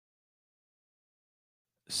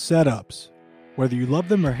Setups. Whether you love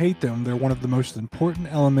them or hate them, they're one of the most important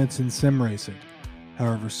elements in sim racing.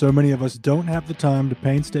 However, so many of us don't have the time to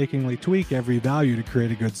painstakingly tweak every value to create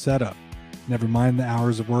a good setup. Never mind the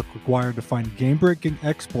hours of work required to find game-breaking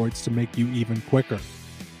exploits to make you even quicker.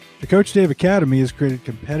 The Coach Dave Academy has created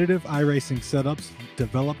competitive iRacing setups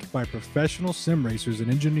developed by professional sim racers and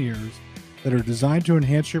engineers that are designed to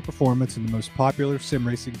enhance your performance in the most popular sim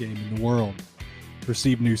racing game in the world.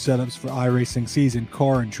 Receive new setups for iRacing season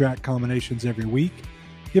car and track combinations every week,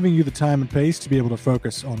 giving you the time and pace to be able to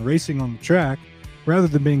focus on racing on the track rather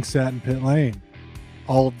than being sat in pit lane.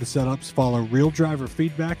 All of the setups follow real driver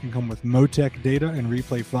feedback and come with Motec data and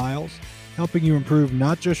replay files, helping you improve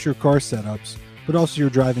not just your car setups, but also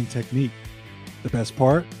your driving technique. The best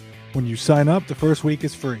part? When you sign up, the first week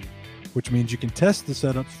is free, which means you can test the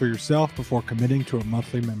setups for yourself before committing to a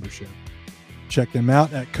monthly membership. Check them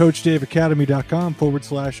out at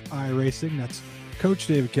CoachDaveAcademy.com/iRacing. That's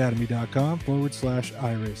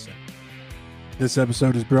CoachDaveAcademy.com/iRacing. This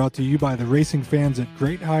episode is brought to you by the racing fans at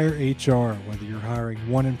Great Hire HR. Whether you're hiring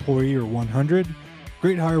one employee or 100,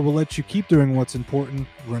 Great Hire will let you keep doing what's important,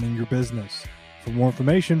 running your business. For more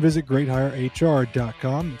information, visit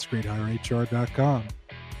GreatHireHR.com. That's GreatHireHR.com.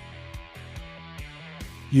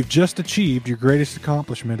 You've just achieved your greatest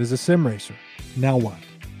accomplishment as a sim racer. Now what?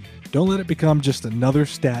 Don't let it become just another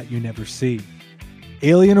stat you never see.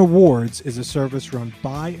 Alien Awards is a service run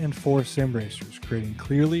by and for sim racers, creating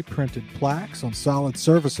clearly printed plaques on solid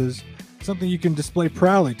surfaces, something you can display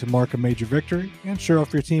proudly to mark a major victory and show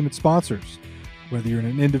off your team and sponsors. Whether you're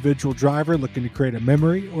an individual driver looking to create a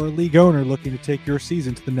memory or a league owner looking to take your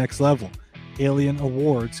season to the next level, Alien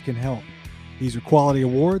Awards can help. These are quality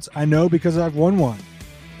awards, I know because I've won one.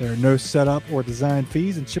 There are no setup or design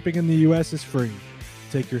fees, and shipping in the U.S. is free.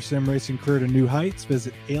 Take your sim racing career to new heights.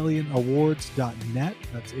 Visit alienawards.net.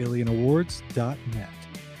 That's alienawards.net.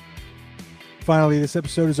 Finally, this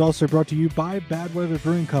episode is also brought to you by Bad Weather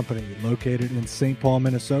Brewing Company. Located in St. Paul,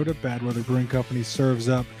 Minnesota, Bad Weather Brewing Company serves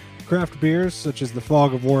up craft beers such as the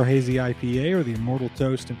Fog of War Hazy IPA or the Immortal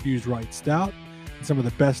Toast Infused White Stout, and some of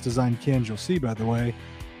the best designed cans you'll see, by the way.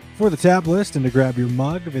 For the tap list and to grab your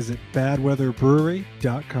mug, visit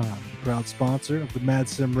badweatherbrewery.com, the proud sponsor of the Mad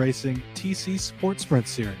Sim Racing TC Sport Sprint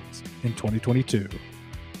Series in 2022.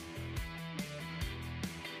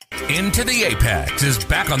 Into the Apex is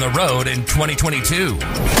back on the road in 2022,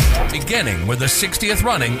 beginning with the 60th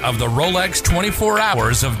running of the Rolex 24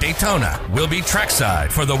 Hours of Daytona. We'll be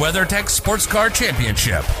trackside for the WeatherTech Sports Car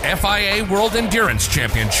Championship, FIA World Endurance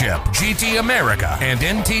Championship, GT America, and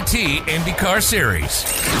NTT IndyCar Series.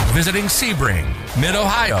 Visiting Sebring,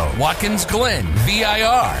 Mid-Ohio, Watkins Glen,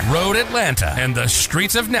 VIR, Road Atlanta, and the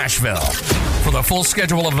streets of Nashville. For the full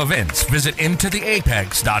schedule of events, visit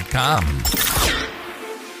intotheapex.com.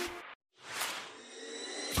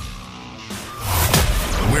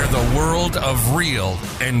 Where the world of real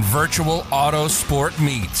and virtual auto sport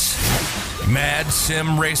meets. Mad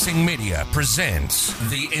Sim Racing Media presents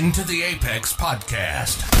the Into the Apex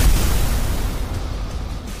podcast.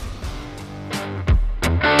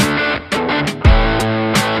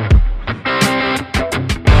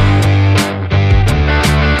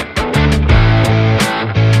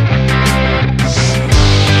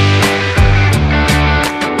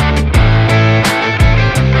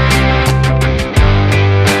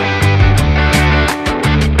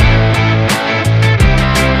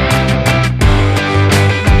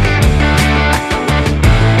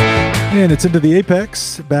 And it's Into the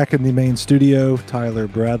Apex, back in the main studio. Tyler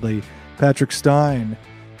Bradley, Patrick Stein,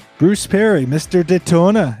 Bruce Perry, Mr.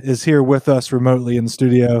 Daytona is here with us remotely in the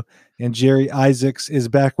studio, and Jerry Isaacs is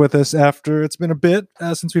back with us after it's been a bit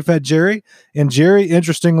since we've had Jerry. And Jerry,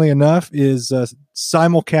 interestingly enough, is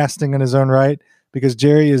simulcasting in his own right because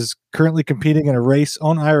Jerry is currently competing in a race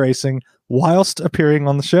on iRacing whilst appearing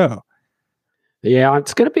on the show. Yeah,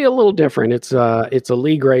 it's going to be a little different. It's a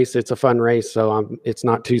league race. It's a fun race, so it's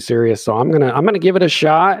not too serious. So I'm gonna give it a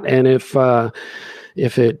shot. And if I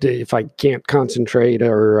can't concentrate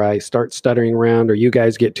or I start stuttering around or you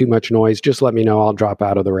guys get too much noise, just let me know. I'll drop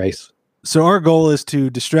out of the race. So our goal is to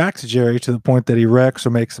distract Jerry to the point that he wrecks or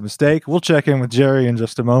makes a mistake. We'll check in with Jerry in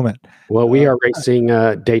just a moment. Well, we are racing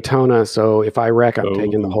Daytona, so if I wreck, I'm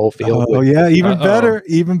taking the whole field. Oh, yeah, even better.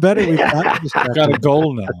 Even better. We've got a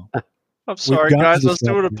goal now. I'm sorry, guys. I was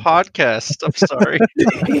doing a podcast. I'm sorry.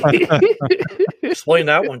 Explain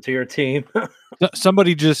that one to your team.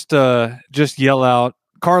 Somebody just yell out,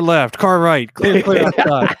 car left, car right, clear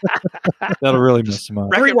outside. That'll really mess them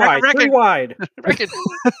up. Three wide.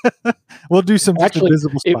 We'll do some Actually,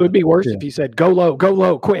 visible it would be worse if you said, go low,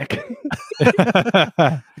 quick.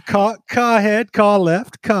 Car ahead, car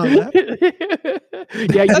left, car left.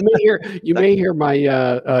 Yeah, you may hear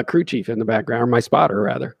my crew chief in the background, or my spotter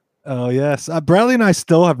rather. Oh yes, Bradley and I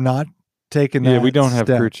still have not taken that. Yeah, we don't have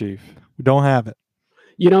step. crew chief. We don't have it.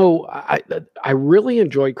 You know, I really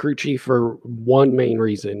enjoy crew chief for one main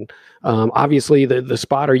reason. Obviously, the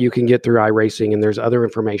spotter you can get through iRacing, and there's other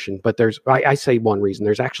information. But I say one reason.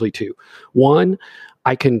 There's actually two. One,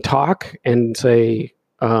 I can talk and say,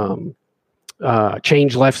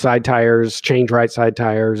 change left side tires, change right side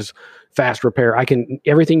tires, fast repair.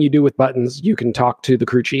 Everything you do with buttons, you can talk to the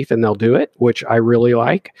crew chief and they'll do it, which I really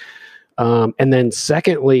like. And then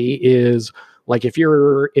secondly is, like, if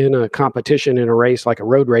you're in a competition in a race, like a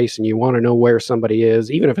road race, and you want to know where somebody is,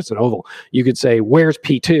 even if it's an oval, you could say, where's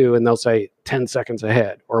P2? And they'll say 10 seconds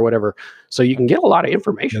ahead or whatever. So you can get a lot of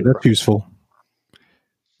information. Yeah, that's useful.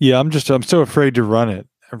 Yeah, I'm so afraid to run it.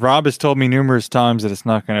 Rob has told me numerous times that it's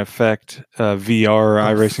not going to affect VR or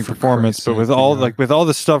iRacing performance, but with all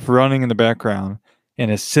the stuff running in the background and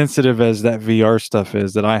as sensitive as that VR stuff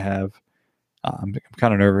is that I have, I'm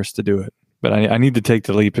kind of nervous to do it. But I need to take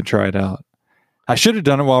the leap and try it out. I should have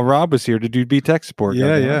done it while Rob was here to do tech support.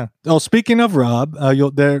 Yeah. Oh, speaking of Rob,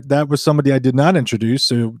 that was somebody I did not introduce.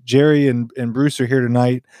 So Jerry and Bruce are here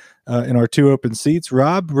tonight in our 2 open seats.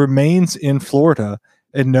 Rob remains in Florida.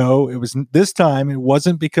 And no, this time it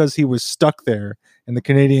wasn't because he was stuck there and the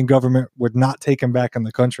Canadian government would not take him back in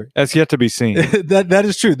the country. That's yet to be seen. That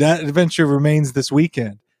is true. That adventure remains this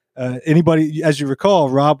weekend. Anybody, as you recall,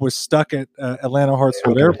 Rob was stuck at Atlanta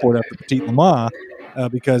Hartsfield Airport after Petit Le Mans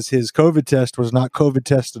because his COVID test was not COVID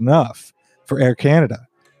test enough for Air Canada.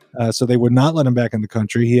 So they would not let him back in the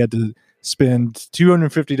country. He had to spend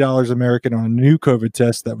 $250 American on a new COVID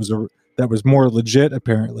test that was more legit,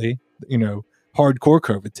 apparently, hardcore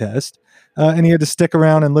COVID test. And he had to stick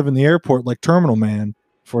around and live in the airport like Terminal Man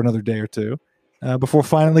for another day or two before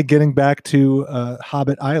finally getting back to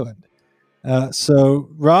Hobbit Island. So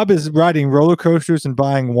Rob is riding roller coasters and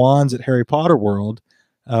buying wands at Harry Potter World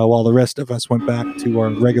while the rest of us went back to our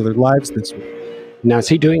regular lives this week. Now, is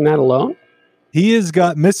he doing that alone? He has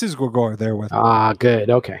got Mrs. Gregor there with him. Ah, good.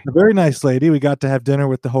 Okay. A very nice lady. We got to have dinner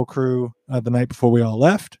with the whole crew the night before we all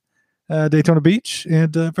left Daytona Beach,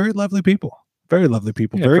 and very lovely people. Very lovely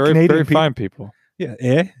people. Yeah, very Canadian very fine people. Yeah,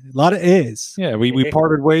 a lot of A's. Yeah, we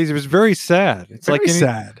parted ways. It was very sad. It's very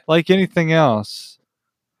sad. Like anything else.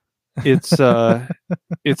 It's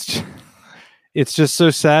it's just so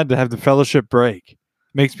sad to have the fellowship break.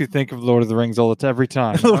 Makes me think of Lord of the Rings every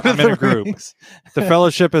time. I'm in a group. The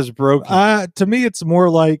fellowship is broken. To me, it's more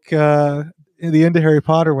like in the end of Harry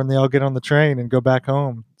Potter when they all get on the train and go back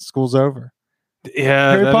home. School's over.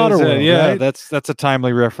 Yeah, Harry Potter World, right? That's a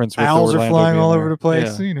timely reference. With Owls Orlando are flying all there. over the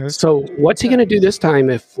place. Yeah. So what's he going to do this time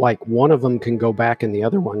if like one of them can go back and the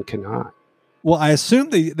other one cannot? Well, I assume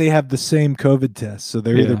they have the same COVID test, so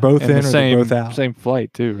they're either both in or they're both out. Same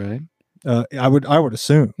flight too, right? I would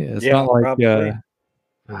assume. Yeah, it's not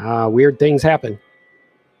like weird things happen.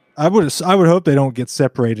 I would hope they don't get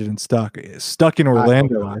separated and stuck in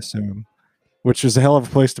Orlando. I assume, which is a hell of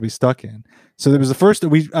a place to be stuck in. So there was the first that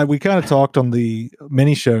we kind of talked on the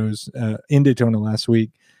mini shows in Daytona last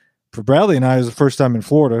week. For Bradley and I, it was the first time in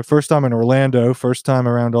Florida, first time in Orlando, first time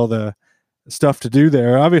around all the stuff to do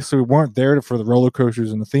there. Obviously, we weren't there for the roller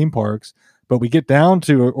coasters and the theme parks, but we get down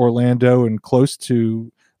to Orlando and close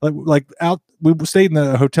to like out. We stayed in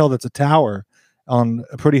a hotel that's a tower on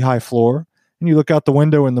a pretty high floor, and you look out the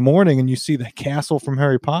window in the morning and you see the castle from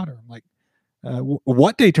Harry Potter. I'm like,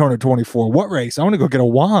 what Daytona 24? What race? I want to go get a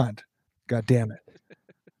wand. God damn it!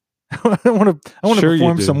 I want to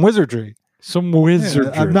perform some wizardry. Some wizardry.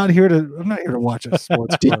 Yeah, I'm not here to watch a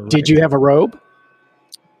sports. Did you have a robe?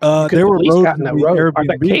 There were robes. Are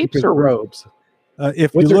they capes or robes?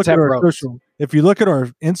 If you look at our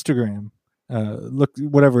Instagram, look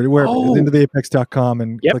wherever intotheapex.com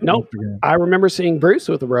and click on Instagram. I remember seeing Bruce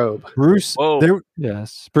with a robe. Bruce,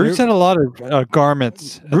 Bruce had a lot of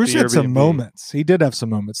garments. Bruce had some moments. He did have some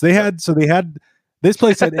moments. This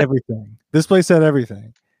place had everything.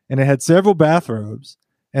 And it had several bathrobes.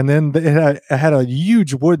 And then it had a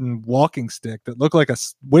huge wooden walking stick that looked like a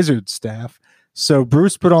wizard staff. So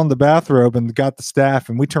Bruce put on the bathrobe and got the staff,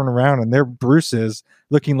 and we turn around, and there Bruce is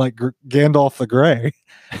looking like Gandalf the Grey.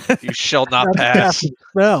 You shall not pass. You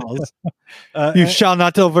shall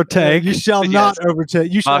not overtake. You shall not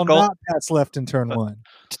overtake. You shall not pass left in turn 1.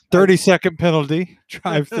 30-second penalty.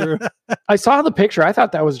 Drive through. I saw the picture. I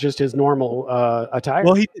thought that was just his normal attire.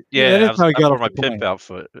 Well, that's how he got my pimp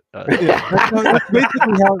outfit. That's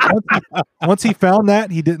basically how once he found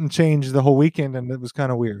that, he didn't change the whole weekend, and it was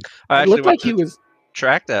kind of weird. I it looked like he was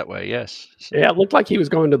tracked that way. Yes. Yeah, it looked like he was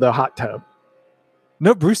going to the hot tub.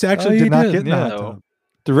 No, Bruce actually did not get in the hot tub.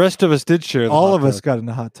 The rest of us did share. All of us got in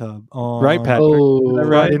the hot tub. Right, Patrick? Oh,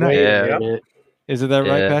 Friday night? wait a Yeah. minute. Is it that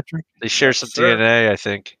right, Patrick? They share some Sir. DNA, I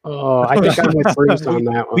think. Oh, I think I'm with Bruce on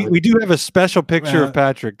that one. We do have a special picture of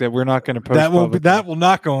Patrick that we're not going to post. That will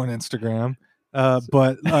not go on Instagram.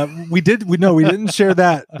 But we didn't share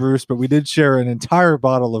that, Bruce. But we did share an entire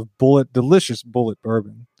bottle of delicious Bullet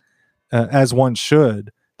bourbon, as one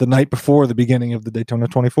should, the night before the beginning of the Daytona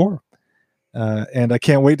 24. And I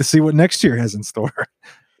can't wait to see what next year has in store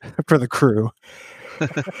for the crew.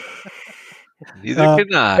 Neither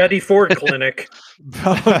can I. Betty Ford Clinic.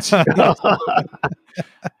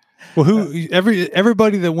 Well,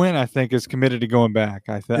 everybody that went, I think, is committed to going back.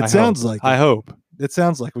 It sounds like I hope. It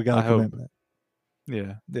sounds like we got I a hope. commitment.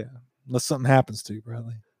 Yeah. Unless something happens to you,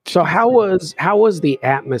 Bradley. So how was the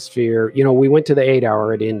atmosphere? We went to the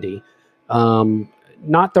 8-hour at Indy.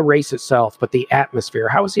 Not the race itself, but the atmosphere.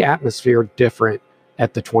 How was the atmosphere different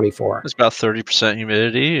at the 24? It's about 30%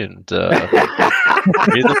 humidity and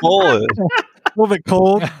breathable. A little bit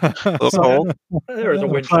cold. A little cold. There was a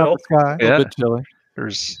wind Cloud chill. sky. A little bit chilly.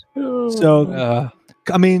 There's So,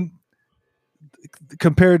 I mean,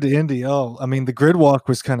 compared to Indy, the grid walk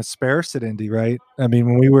was kind of sparse at Indy, right? I mean,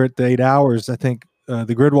 when we were at the 8 hours, I think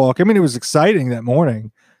the grid walk, it was exciting that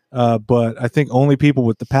morning, but I think only people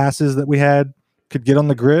with the passes that we had could get on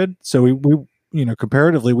the grid. So we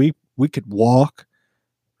comparatively, we could walk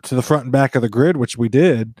to the front and back of the grid, which we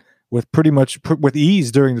did with pretty much with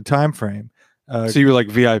ease during the time frame. So you were like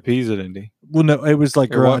VIPs at Indy? Well, no, it was like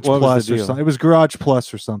Garage what was Plus the or deal? something. It was Garage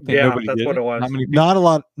Plus or something. Yeah, Nobody that's did what it was. Not many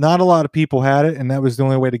people? Not a lot of people had it, and that was the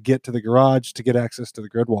only way to get to the garage to get access to the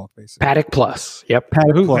grid walk, basically. Paddock Plus. Yep.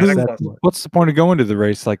 Paddock Who- Plus. who- That's what. What's the point of going to the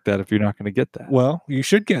race like that if you're not going to get that? Well, you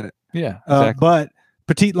should get it. Yeah, exactly. But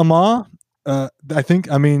Petit Le Mans, I think,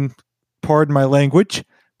 pardon my language,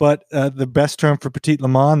 but the best term for Petit Le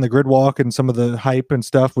Mans, the grid walk and some of the hype and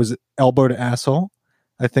stuff was elbow to asshole.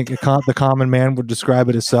 I think the common man would describe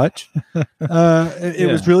it as such.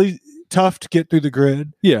 It was really tough to get through the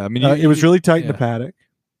grid. Yeah, It was really tight in the paddock.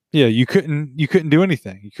 Yeah, you couldn't do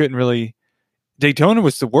anything. You couldn't really. Daytona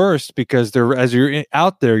was the worst because as you're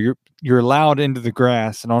out there, you're allowed into the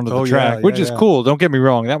grass and onto the track, which is cool. Don't get me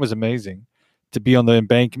wrong, that was amazing to be on the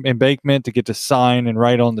embankment, to get to sign and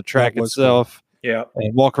write on the track itself, Yeah.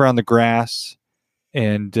 and walk around the grass.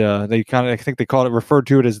 And they I think they referred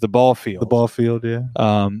to it as the ball field. The ball field,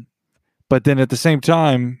 yeah. But then at the same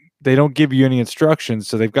time, they don't give you any instructions,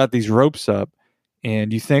 so they've got these ropes up,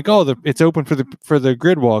 and you think, it's open for the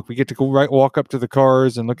grid walk. We get to walk up to the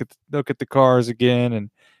cars and look at the cars again and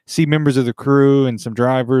see members of the crew and some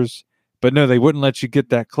drivers. But no, they wouldn't let you get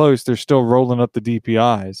that close. They're still rolling up the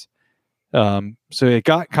DPIs. So it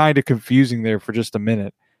got kind of confusing there for just a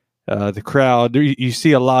minute. The crowd, you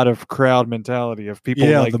see a lot of crowd mentality of people.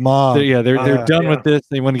 Yeah, like the mob. They're done with this.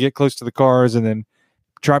 They want to get close to the cars, and then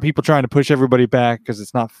people trying to push everybody back because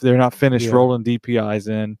they're not finished rolling DPIs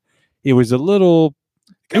in. It was a little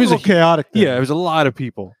chaotic. Yeah, it was a lot of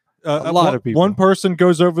people. A lot of people. One person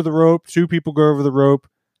goes over the rope. 2 people go over the rope.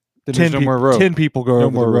 Then there's no more rope. 10 people go over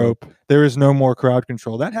the more rope. There is no more crowd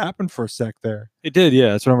control. That happened for a sec there. It did,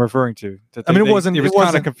 yeah. That's what I'm referring to. It was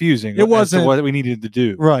kind of confusing. It wasn't what we needed to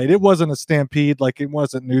do. Right. It wasn't a stampede. Like it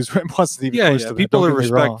wasn't news. It wasn't even close to that. People Don't are get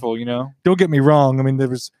me wrong. respectful, Don't get me wrong. There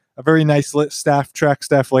was a very nice track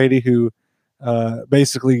staff lady who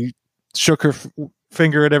basically shook her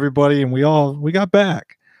finger at everybody, and we got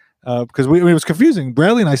back because it was confusing.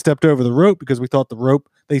 Bradley and I stepped over the rope because we thought the rope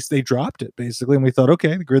they dropped it basically, and we thought,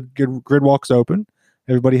 okay, the grid walk's open.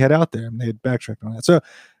 Everybody head out there, and they had backtracked on that. So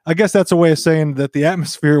I guess that's a way of saying that the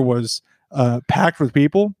atmosphere was packed with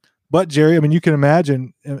people. But Jerry, you can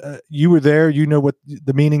imagine you were there. You know what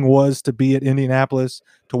the meaning was to be at Indianapolis,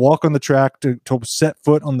 to walk on the track, to set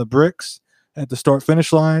foot on the bricks at the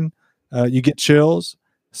start-finish line. You get chills.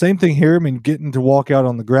 Same thing here. Getting to walk out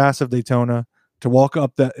on the grass of Daytona, to walk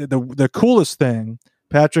up the coolest thing.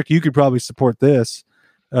 Patrick, you could probably support this.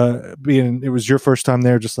 Being it was your first time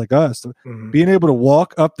there, just like us, being able to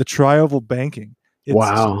walk up the tri-oval banking.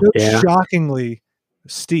 It's shockingly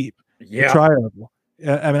steep. Yeah. The tri-oval.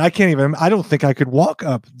 I can't even. I don't think I could walk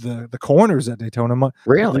up the corners at Daytona.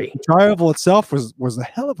 Really, the tri-oval itself was a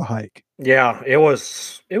hell of a hike. Yeah, it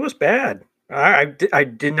was bad. I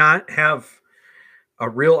did not have a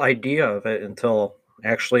real idea of it until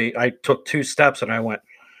actually I took 2 steps and I went,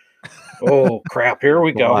 "Oh crap! Here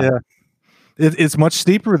we go." Yeah. It's much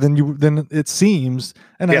steeper than it seems,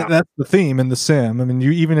 and that's the theme in the sim.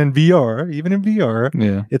 You even in VR,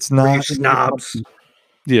 yeah, it's not snobs.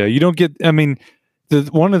 Yeah, you don't get.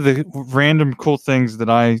 One of the random cool things that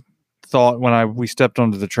I thought when we stepped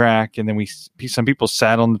onto the track, and then some people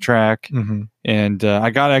sat on the track, and I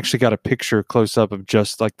actually got a picture close up of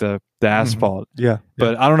just like the asphalt. Yeah.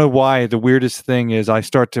 But I don't know why. The weirdest thing is I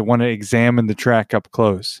start to want to examine the track up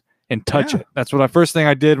close and touch it. That's what first thing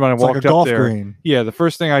I did when I walked like a up golf there. Green. Yeah, the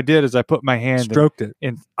first thing I did is I put my hand stroked it,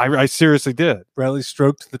 and I seriously did. Bradley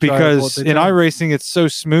stroked the because in iRacing it's so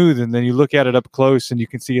smooth, and then you look at it up close and you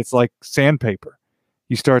can see it's like sandpaper.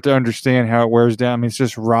 You start to understand how it wears down. I mean, it's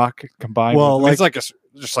just rock combined. Well, it's like just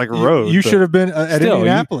like a road. You should have been at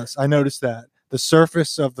Indianapolis. I noticed that the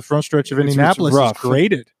surface of the front stretch of Indianapolis is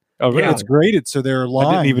graded. Oh, really? Yeah, it's graded, so there are lines.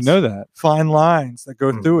 I didn't even know that. Fine lines that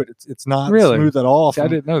go through it. It's not really smooth at all. I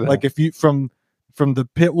didn't know that. Like if you from the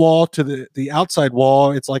pit wall to the outside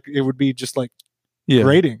wall, it's like it would be just like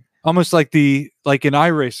grading. Almost like in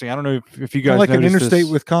iRacing. I don't know if you guys like an interstate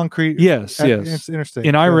this. With concrete. Yes. It's interstate.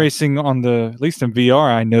 In iRacing, at least in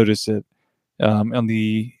VR, I notice it. On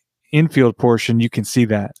the infield portion, you can see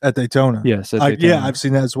that at Daytona. Yes, at Daytona. I've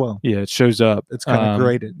seen that as well. Yeah, it shows up. It's kind of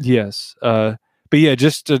graded. Yes, but yeah,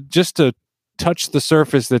 just to touch the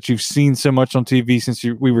surface that you've seen so much on TV since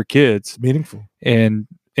we were kids, meaningful, and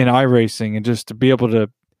in iRacing, and just to be able to.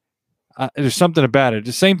 There's something about it.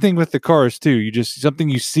 The same thing with the cars too. Something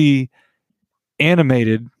you see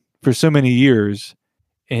animated for so many years,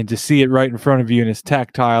 and to see it right in front of you, and it's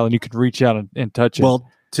tactile, and you can reach out and touch it. Well,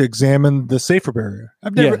 to examine the safer barrier,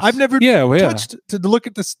 I've never touched to look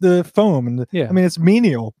at the foam, and I mean it's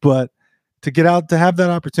menial, but to get out to have that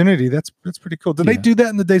opportunity, that's pretty cool. Did they do that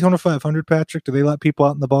in the Daytona 500, Patrick? Do they let people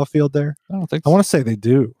out in the ball field there? I don't think. I want to say they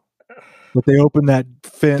do. But they open that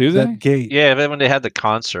that gate. Yeah, but when they had the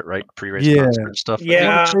concert, right? Pre-race concert and stuff.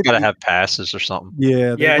 Yeah. You gotta have passes or something.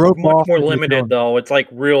 Yeah. Yeah, it's much more limited though. It's like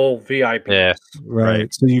real VIP. Yeah.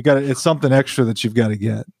 Right. So it's something extra that you've got to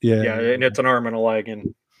get. Yeah. Yeah, and it's an arm and a leg.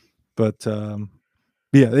 But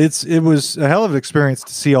it was a hell of an experience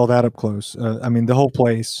to see all that up close. I mean, the whole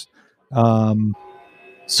place.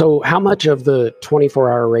 So how much of the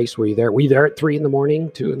 24-hour race were you there? Were you there at 3 in the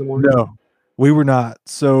morning, 2 in the morning? No. We were not.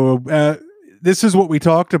 So this is what we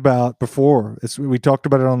talked about before. We talked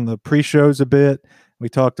about it on the pre-shows a bit. We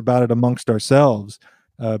talked about it amongst ourselves,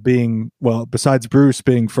 besides Bruce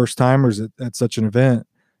being first-timers at such an event.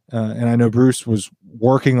 And I know Bruce was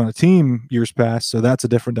working on a team years past, so that's a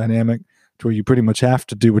different dynamic to where you pretty much have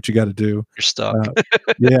to do what you got to do. You're stuck.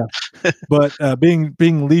 Yeah. But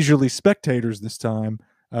being leisurely spectators this time,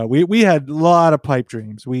 we had a lot of pipe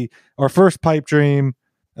dreams. Our first pipe dream,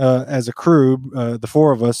 as a crew, the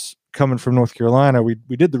four of us coming from North Carolina, we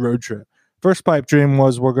did the road trip. First pipe dream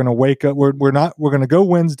was we're going to wake up. We're going to go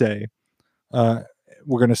Wednesday. We're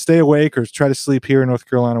going to stay awake or try to sleep here in North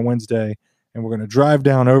Carolina Wednesday, and we're going to drive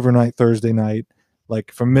down overnight Thursday night,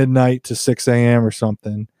 like from midnight to 6 a.m. or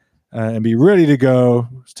something, and be ready to go.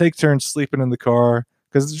 Take turns sleeping in the car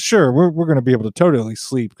because sure we're going to be able to totally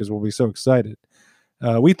sleep because we'll be so excited.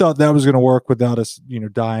 We thought that was going to work without us,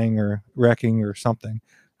 dying or wrecking or something.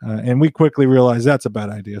 And we quickly realized that's a bad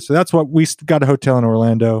idea. So that's what we got a hotel in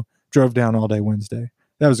Orlando, drove down all day Wednesday.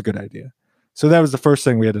 That was a good idea. So that was the first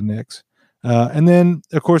thing we had to nix. And then,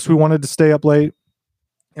 of course, we wanted to stay up late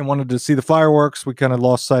and wanted to see the fireworks. We kind of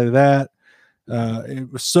lost sight of that.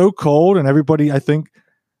 It was so cold, and everybody, I think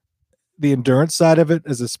the endurance side of it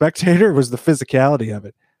as a spectator was the physicality of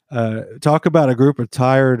it. Talk about a group of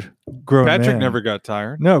tired grown men. Patrick never got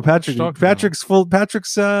tired. No, Patrick's full.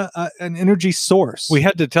 Patrick's an energy source. We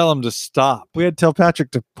had to tell him to stop. We had to tell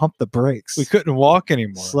Patrick to pump the brakes. We couldn't walk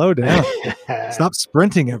anymore. Slow down. Stop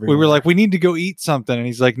sprinting everywhere. We were like, we need to go eat something, and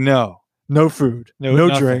he's like, no food,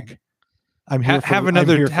 no drink. I'm here. Have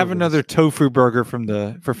another tofu burger for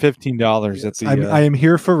 $15 at the. I am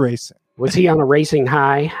here for racing. Was he on a racing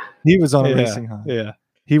high? He was on a racing high. Yeah.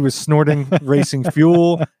 He was snorting racing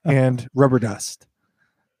fuel and rubber dust.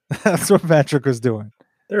 That's what Patrick was doing.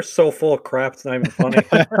 They're so full of crap. It's not even funny.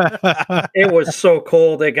 It was so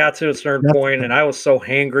cold. It got to a certain point, and I was so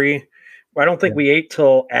hangry. I don't think we ate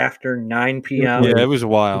till after 9 p.m. Yeah, it was a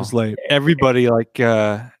while. It was late. Everybody,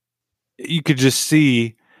 you could just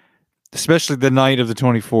see, especially the night of the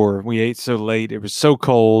 24, we ate so late. It was so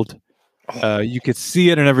cold. You could see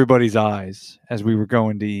it in everybody's eyes as we were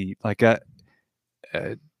going to eat.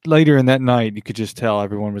 Later in that night, you could just tell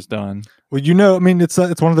everyone was done. Well, I mean, it's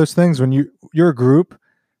one of those things when you're a group,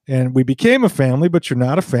 and we became a family, but you're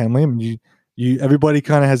not a family. I mean, everybody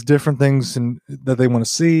kind of has different things that they want to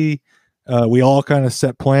see. We all kind of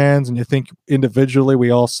set plans, and you think individually. We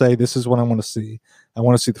all say, "This is what I want to see. I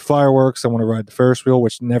want to see the fireworks. I want to ride the Ferris wheel,"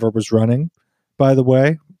 which never was running, by the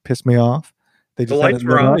way. Pissed me off. They just the lights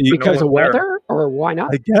were on because of weather, or or why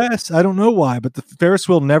not? I guess. I don't know why, but the Ferris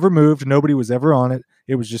wheel never moved. Nobody was ever on it.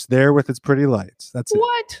 It was just there with its pretty lights. That's it.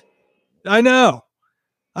 What? I know.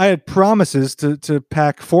 I had promises to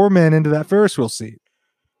pack 4 men into that Ferris wheel seat.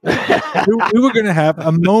 we were going to have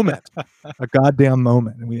a moment, a goddamn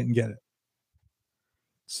moment, and we didn't get it.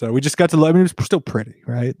 So we just got to. I mean, it was still pretty,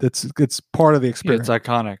 right? It's part of the experience. It's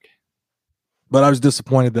iconic. But I was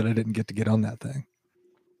disappointed that I didn't get on that thing.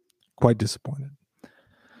 Quite disappointed.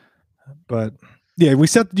 But yeah, you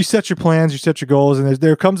set your plans, you set your goals, and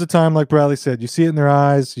there comes a time, like Bradley said, you see it in their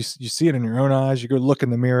eyes, you see it in your own eyes. You go look in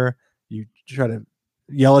the mirror, you try to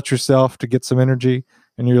yell at yourself to get some energy,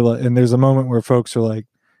 and you're like, and there's a moment where folks are like,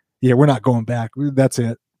 "Yeah, we're not going back. That's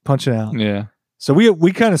it, punching out." Yeah. So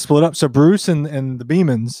we kind of split up. So Bruce and the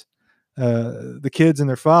Beemans, the kids and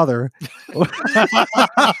their father. Kind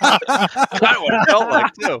of what it felt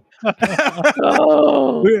like too.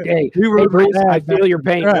 Oh, hey, Bruce, I feel your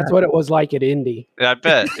pain. Right. That's what it was like at Indy. Yeah, I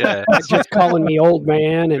bet. Yeah. Just calling me old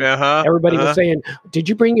man, and everybody was saying, "Did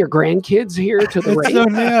you bring your grandkids here to the race?" So,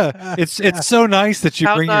 yeah, it's so nice that you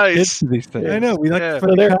bring your kids to these things. I know we like to So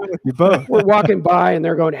spend time with you both. we're walking by, and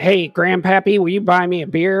they're going, "Hey, Grandpappy, will you buy me a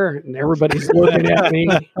beer?" And everybody's looking at me.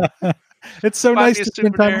 It's so Buy nice me a to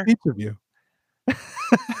spend time souvenir. with each of you.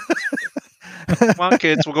 Come on,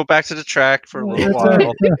 kids. We'll go back to the track for a little That's while.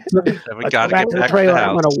 right. Then we got to Back get to the back to trailer. the I'm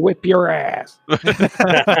house. going to whip your ass.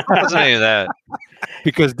 It wasn't any of that.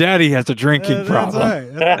 Because Daddy has a drinking problem.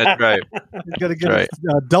 That's right. That's right. He's got to get Right.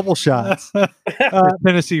 double shots.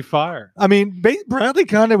 Tennessee Fire. I mean, Bradley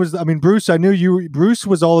kind of was. I mean, Bruce. I knew Bruce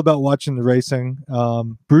was all about watching the racing.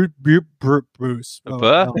 Bruce. I'm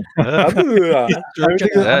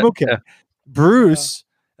okay. Yeah. Bruce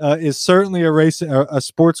is certainly a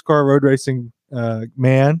sports car road racing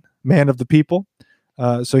man of the people.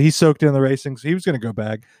 So he soaked in the racing. So he was going to go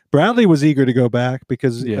back. Bradley was eager to go back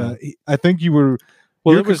because I think you were.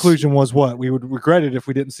 Well, your conclusion was what? We would regret it if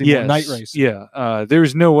we didn't see more night racing. Yeah.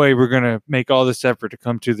 There's no way we're going to make all this effort to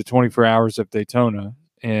come to the 24 hours of Daytona.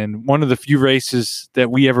 And one of the few races that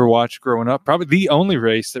we ever watched growing up, probably the only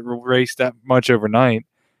race that raced that much overnight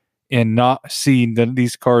and not seeing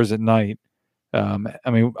these cars at night. I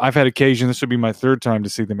mean, I've had occasion, this would be my third time to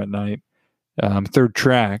see them at night, third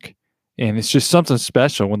track. And it's just something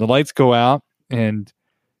special when the lights go out and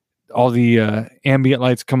all the ambient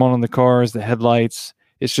lights come on the cars, the headlights.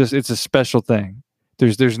 It's a special thing.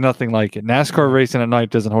 There's nothing like it. NASCAR racing at night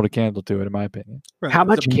doesn't hold a candle to it, in my opinion. Right. How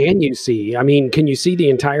much can you see? I mean, can you see the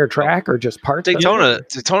entire track or just parts of it?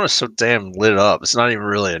 Daytona's so damn lit up. It's not even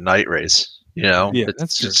really a night race. You know, Yeah, it's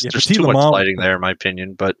that's just true. Yeah, there's Petit too Le much Mans- lighting there, in my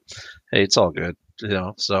opinion. But hey, it's all good. You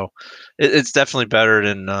know, so it's definitely better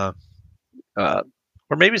than, or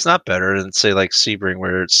maybe it's not better than say like Sebring,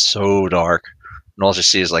 where it's so dark and all you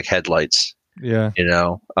see is like headlights. Yeah. You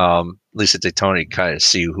know, at least at Daytona, you kind of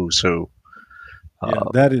see who's who. Yeah,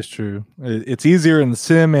 that is true. It's easier in the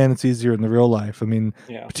sim and it's easier in the real life. I mean,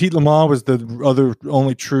 Yeah. Petit Le Mans was the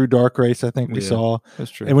only true dark race I think we saw.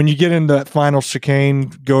 That's true. And when you get into that final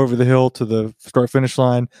chicane, go over the hill to the start finish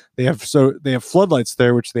line, they have floodlights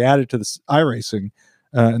there, which they added to the iRacing,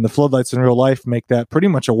 and the floodlights in real life make that pretty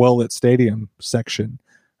much a well lit stadium section.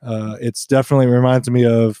 It's definitely reminds me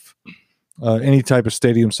of any type of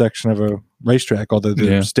stadium section of a racetrack, although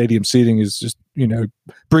the stadium seating is just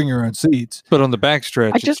bring your own seats. But on the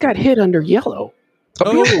backstretch, I just got hit under yellow.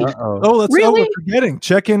 That's Really? we're forgetting.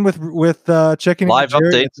 Check in with checking Live in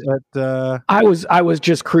with Jerry updates. at I was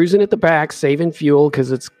just cruising at the back, saving fuel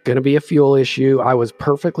because it's going to be a fuel issue. I was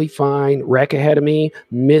perfectly fine. Wreck ahead of me,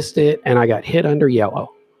 missed it, and I got hit under yellow.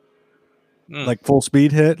 like full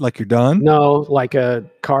speed hit, like you're done. No, like a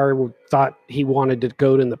car thought he wanted to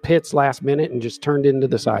go in the pits last minute and just turned into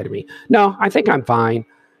the side of me. No, I think I'm fine.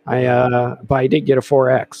 But I did get a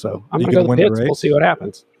 4X, so I'm You going to go gonna to win the the pits. We'll race? see what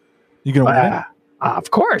happens. You gonna win?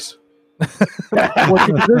 Of course. What's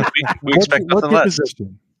your position? We expect What's nothing your less.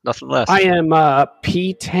 position? Nothing less. I am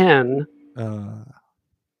P10,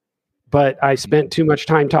 but I spent too much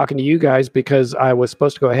time talking to you guys because I was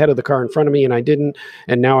supposed to go ahead of the car in front of me and I didn't,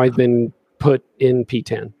 and now I've been put in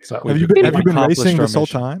P10. So Have you been accomplished racing our this whole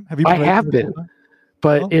mission. time? Have you? I racing have this whole been. time?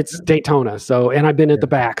 but Oh, it's Daytona. So, and I've been at the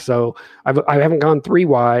back. So I haven't gone 3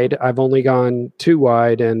 wide. I've only gone 2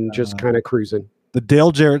 wide and just kind of cruising. The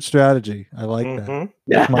Dale Jarrett strategy. I like that. Mhm.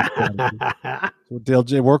 That's my strategy. So Dale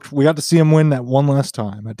Jarrett worked. We got to see him win that one last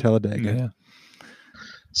time at Talladega. Yeah.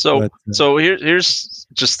 So, But, here's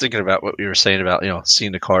just thinking about what you were saying about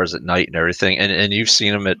seeing the cars at night and everything, and you've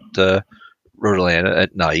seen them at Road Atlanta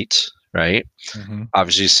at night, right? Mhm.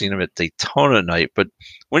 Obviously, you've seen them at Daytona at night, but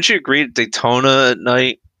wouldn't you agree at Daytona at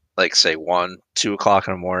night, like say 1, 2 o'clock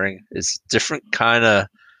in the morning, is different kind of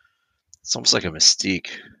it's almost like a mystique,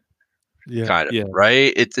 Yeah. kind of, Yeah.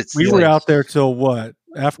 right? It's We were out there till what?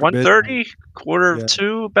 After 1:30, quarter Yeah. of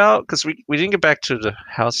 2, about, because we didn't get back to the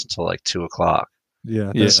house until like 2:00.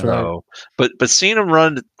 Yeah, Yeah. that's right. So, but seeing them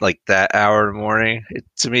run like that hour in the morning,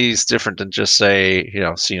 to me is different than just say,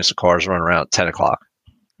 seeing some cars run around at 10:00.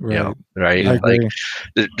 Right. Right? I Like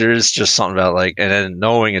agree. there's just something about and then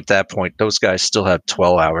knowing at that point those guys still have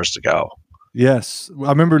 12 hours to go. Yes, I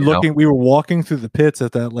remember You know? looking. We were walking through the pits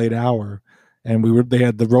at that late hour, and they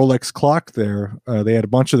had the Rolex clock there. They had a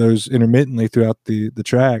bunch of those intermittently throughout the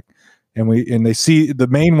track, and they see the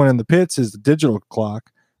main one in the pits is the digital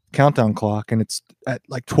clock, countdown clock, and it's at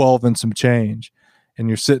like 12 and some change. And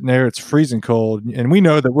you're sitting there, it's freezing cold, and we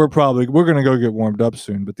know that we're going to go get warmed up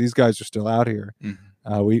soon, but these guys are still out here. Mhm.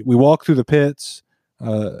 We walk through the pits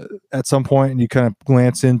at some point, and you kind of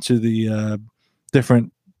glance into the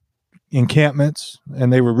different encampments,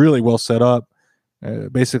 and they were really well set up.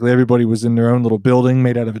 Basically, everybody was in their own little building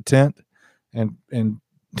made out of a tent, and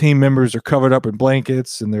team members are covered up in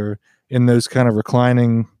blankets, and they're in those kind of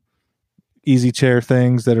reclining easy chair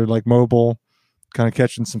things that are like mobile, kind of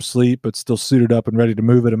catching some sleep, but still suited up and ready to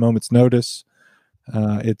move at a moment's notice.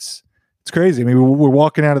 It's crazy. I mean, we're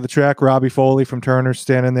walking out of the track. Robbie Foley from Turner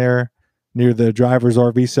standing there near the driver's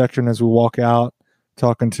RV section as we walk out,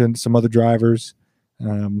 talking to some other drivers.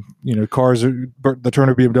 Cars the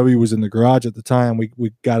Turner BMW was in the garage at the time.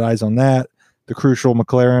 We got eyes on that. The Crucial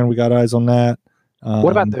McLaren, we got eyes on that.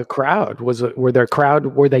 What about the crowd? Were there crowd?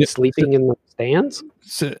 Were they sleeping in the stands?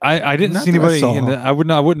 So I didn't Not see that I anybody saw. in the. I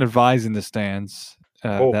wouldn't advise in the stands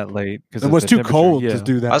that late because It was too cold to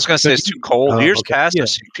do that. I was going to say it's too cold. Oh, Years okay. past, Yeah. I've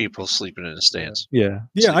seen people sleeping in the stands. Yeah,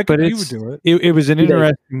 Yeah, I but could. We would do it. It was an Do they-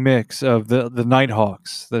 interesting mix of the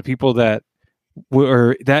Nighthawks, the people that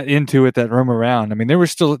were that into it, that roam around. I mean, there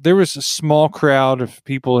was a small crowd of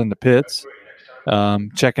people in the pits,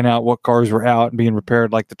 checking out what cars were out and being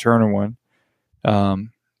repaired, like the Turner one. I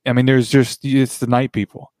mean, it's the night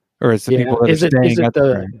people, or it's the people that Is are it staying at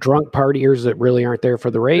the drunk partiers that really aren't there for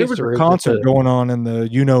the race? There was or a is concert it going on in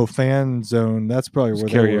the fan zone. That's probably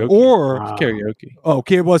It's where they were. karaoke. Or karaoke.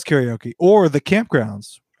 okay, it was karaoke. Or the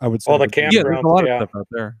campgrounds, I would say. Well, the Yeah, there's a lot campground, of stuff out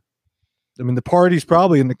there. I mean, the party's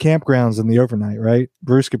probably in the campgrounds in the overnight, right?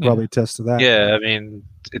 Bruce could probably attest to that. Yeah, I mean,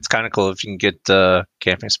 it's kind of cool if you can get a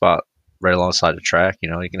camping spot right alongside the track. You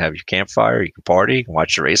can have your campfire, you can party, you can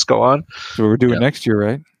watch the race go on. So we're doing next year,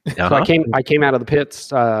 right? So I came out of the pits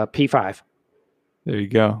P5. There you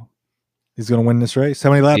go. He's going to win this race. How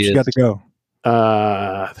many laps He you got to go?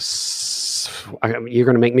 You're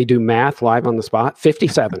going to make me do math live on the spot.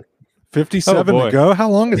 57. 57 boy. to go? How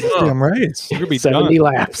long is this damn race? You're gonna be 70 done.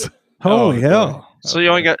 laps. Holy Oh, hell. So you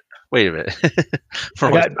only got. Wait a minute. For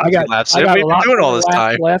I got laps. a We've been lot doing all more this laps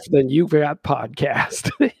time. left than you've got podcast.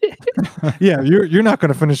 Yeah, you're not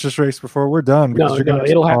going to finish this race before we're done. no, you're gonna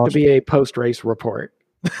it'll have to polish- be a post-race report.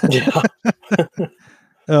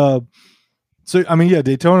 So, I mean, yeah,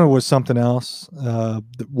 Daytona was something else.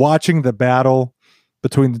 Watching the battle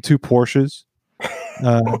between the two Porsches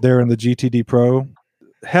there in the GTD Pro,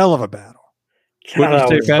 hell of a battle. Wouldn't that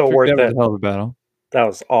you was say, so Patrick? worth That was it. a hell of a battle. That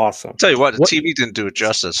was awesome. Tell you what, the What- TV didn't do it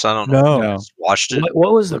justice. I don't know. No. No. Watched it.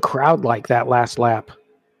 What was the crowd like that last lap?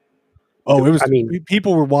 Oh, it was. I mean-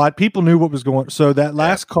 people were wide. People knew what was going. So that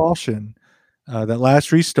last caution, that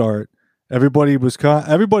last restart,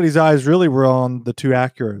 everybody's eyes really were on the two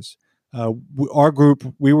Acuras. Our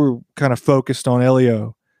group, we were kind of focused on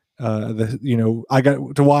Elio. I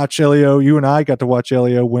got to watch Elio. You and I got to watch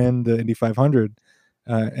Elio win the Indy 500,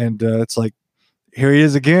 and it's like, here he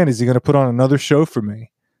is again. Is he going to put on another show for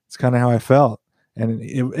me? It's kind of how I felt. And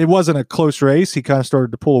it wasn't a close race. He kind of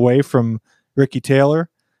started to pull away from Ricky Taylor.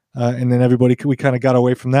 And then we kind of got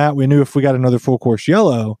away from that. We knew if we got another full course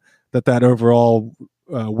yellow, that overall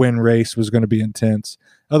win race was going to be intense.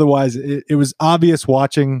 Otherwise, it was obvious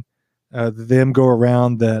watching them go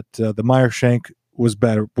around that the Meyer Shank was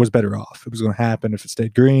better off. It was going to happen if it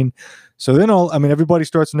stayed green. So then everybody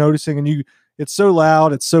starts noticing, and it's so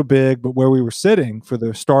loud, it's so big, but where we were sitting for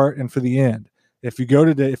the start and for the end. If you go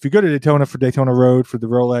to Daytona for Daytona Road for the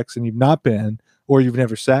Rolex and you've not been, or you've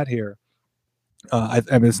never sat here, I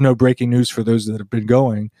mean, it's no breaking news for those that have been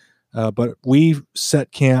going, but we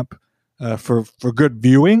set camp for good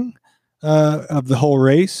viewing of the whole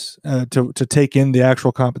race to take in the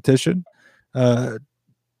actual competition.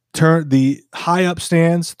 Turn the high up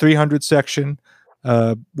stands, 300 section,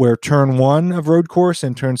 where turn 1 of road course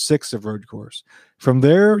and turn 6 of road course. From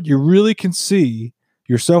there, you really can see.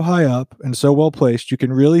 You're so high up and so well placed, you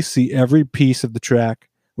can really see every piece of the track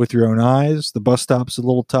with your own eyes. The bus stop's a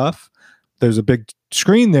little tough. There's a big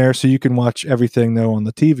screen there, so you can watch everything, though, on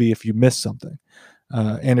the TV if you miss something.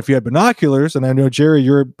 And if you had binoculars, and I know Jerry,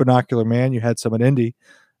 you're a binocular man, you had some at Indy.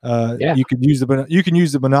 You can use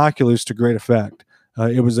the binoculars to great effect.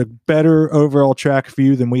 It was a better overall track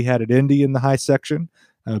view than we had at Indy in the high section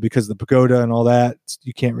because the pagoda and all that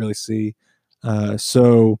you can't really see.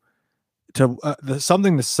 Something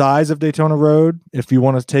the size of Daytona Road, if you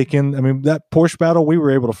want to take in, I mean, that Porsche battle, we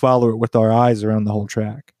were able to follow it with our eyes around the whole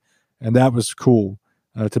track, and that was cool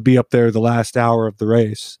to be up there the last hour of the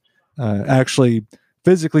race, actually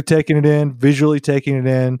physically taking it in, visually taking it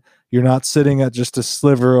in. You're not sitting at just a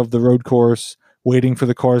sliver of the road course waiting for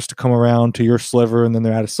the cars to come around to your sliver, and then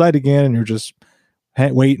they're out of sight again, and you're just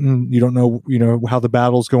waiting. You don't know, how the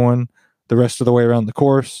battle's going the rest of the way around the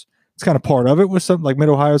course. It's kind of part of it with something like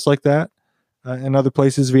Mid-Ohio's like that, and other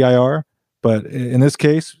places VIR. But in this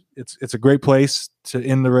case, it's a great place to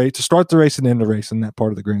end the race, to start the race and end the race in that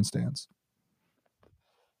part of the grandstands.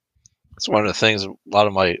 It's one of the things a lot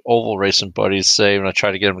of my oval racing buddies say when I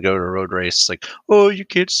try to get them to go to a road race. It's like, oh, you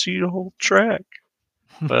can't see the whole track.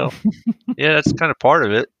 Well, yeah, that's kind of part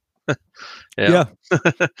of it. Yeah.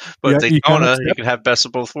 But Daytona, you can have best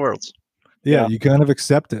of both worlds. Yeah, you kind of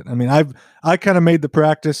accept it. I mean, I kind of made the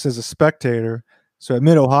practice as a spectator. So at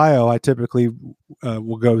Mid-Ohio, I typically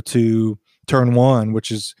will go to turn 1,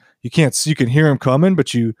 which is you can hear them coming,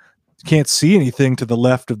 but you can't see anything to the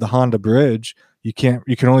left of the Honda bridge. You can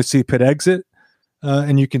only see pit exit,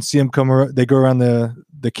 and you can see them come. They go around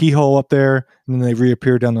the keyhole up there, and then they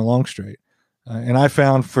reappear down the long straight. And I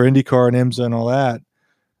found for IndyCar and IMSA and all that,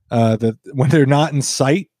 that when they're not in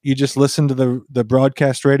sight, you just listen to the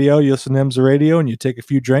broadcast radio. You listen to IMSA radio, and you take a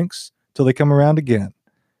few drinks till they come around again.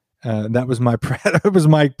 That was my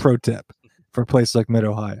pro tip for a place like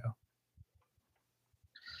Mid-Ohio.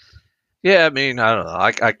 Yeah, I mean, I don't know.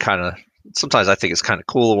 I kind of sometimes I think it's kind of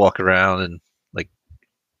cool to walk around and like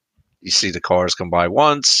you see the cars come by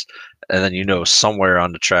once, and then somewhere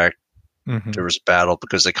on the track there was a battle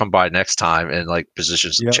because they come by next time and like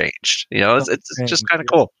positions have changed. It's just kind of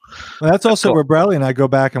cool. Well, that's also cool. Where Bradley and I go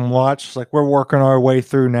back and watch. Like we're working our way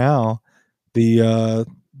through now the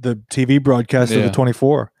TV broadcast of the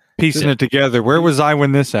 24. Piecing it together. Where was I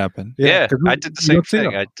when this happened? Yeah, I did the same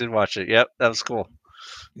thing. I did watch it. Yep, that was cool.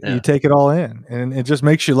 Yeah. You take it all in, and it just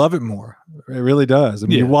makes you love it more. It really does. I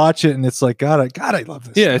mean, you watch it, and it's like, God, I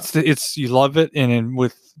love this. Yeah, it's you love it, and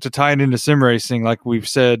to tie it into sim racing, like we've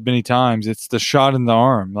said many times, it's the shot in the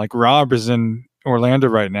arm. Like Rob is in Orlando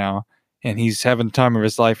right now, and he's having the time of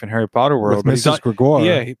his life in Harry Potter world. With Mrs. Gregoire.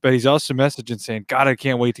 Yeah, but he's also messaging saying, God, I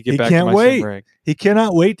can't wait to get back to my sim rig. He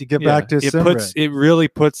cannot wait to get back to his sim rig. It really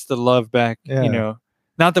puts the love back,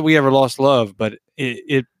 not that we ever lost love, but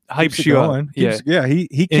it hypes you up.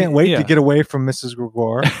 He can't wait to get away from Mrs.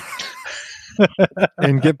 Gregoire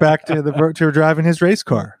and get back to driving his race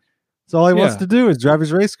car. That's all he wants to do is drive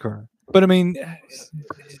his race car. But I mean,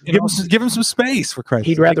 give him some space for Christ's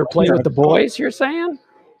sake. He'd rather play with the boys. You're saying?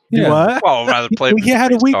 Yeah. What? Well, rather play with he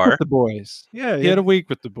had a week with the boys. Yeah, he had a week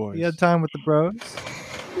with the boys. He had time with the bros.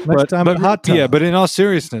 Next time at Hot Tub. Yeah, but in all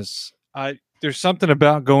seriousness, there's something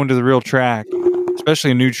about going to the real track,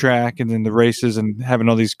 especially a new track, and then the races and having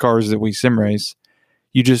all these cars that we sim race.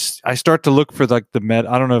 I start to look for like the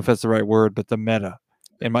meta. I don't know if that's the right word, but the meta.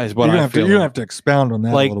 Is what I feel. You're gonna have to expound on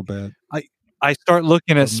that a little bit. I start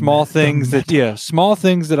looking at small things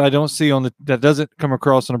that I don't see that doesn't come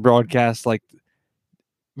across on a broadcast, like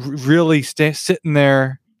really sitting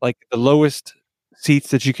there, like the lowest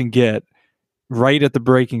seats that you can get right at the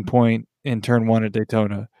breaking point in turn 1 at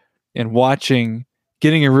Daytona, and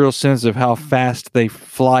getting a real sense of how fast they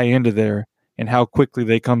fly into there and how quickly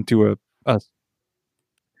they come to a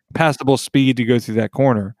passable speed to go through that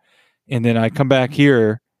corner. And then I come back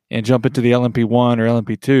here and jump into the LMP1 or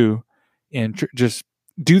LMP2 and just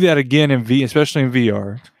do that again especially in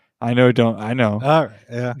VR. I know. All right.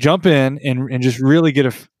 Yeah. Jump in and just really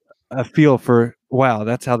get a feel for, wow,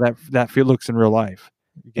 that's how that feel looks in real life.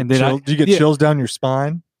 And then do you get chills down your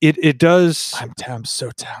spine? It does. I'm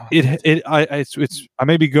so talented. I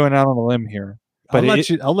may be going out on a limb here, but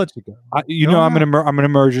I'll let you go. I'm an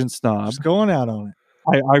emergent snob. Just going out on it.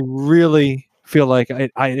 I really feel like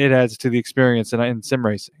it adds to the experience in sim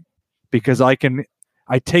racing, because I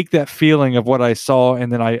take that feeling of what I saw,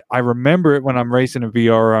 and then I remember it when I'm racing in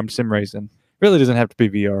VR or I'm sim racing. It really doesn't have to be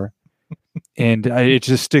VR. And it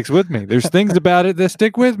just sticks with me. There's things about it that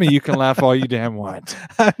stick with me. You can laugh all you damn want.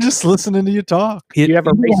 I'm just listening to you talk. Do you have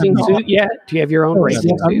a racing suit yet? Do you have your own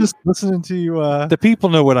racing suit? I'm just listening to you. The people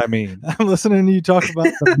know what I mean. I'm listening to you talk about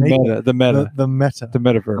the meta, the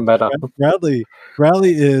metaverse.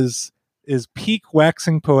 Bradley is peak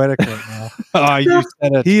waxing poetic right now. You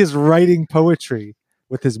said it. He is writing poetry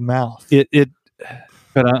with his mouth.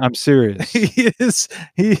 but I'm serious. He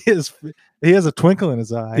has a twinkle in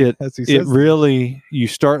his eye as he says. It really, you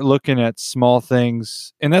start looking at small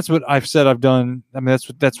things, and that's what I've said I've done. I mean,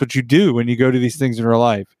 that's what you do when you go to these things in real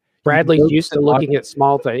life. Bradley Houston looking at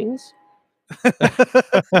small things.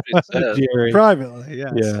 Jerry. Privately,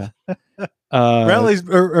 yes. Yeah. Bradley's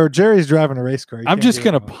or Jerry's driving a race car. You I'm can't just do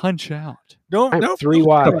gonna it. punch out. No, three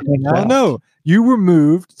wide. No, you were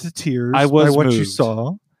moved to tears I was by what you moved.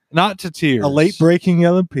 saw. Not to tears. A late breaking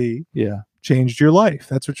LMP Yeah. changed your life.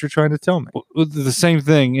 That's what you're trying to tell me. Well, the same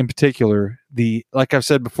thing in particular. Like I've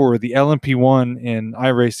said before, the LMP1 in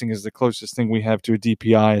iRacing is the closest thing we have to a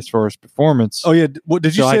DPI as far as performance. Oh yeah, what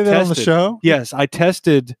did you So say I that on the tested. show? Yes, I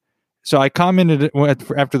tested. So I commented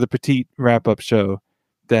after the Petite wrap-up show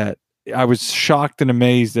that I was shocked and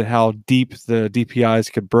amazed at how deep the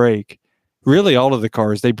DPIs could break. Really, all of the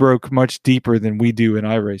cars, they broke much deeper than we do in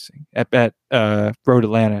iRacing at Road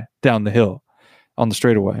Atlanta down the hill on the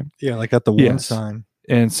straightaway. Yeah, like at the one Yes. sign.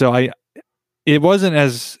 And so it wasn't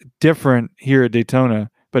as different here at Daytona,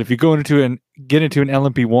 but if you get into an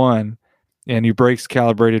LMP1 and your brakes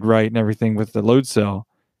calibrated right and everything with the load cell,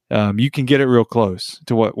 you can get it real close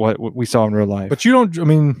to what we saw in real life. But you don't. I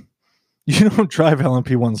mean, you don't drive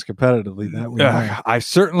LMP1s competitively. That way, I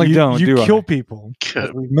certainly you don't. You do kill I? people.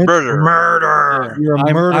 Good. We mentioned- Murder. You're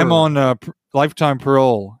a murderer. I'm on lifetime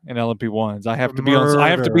parole in LMP1s. I have to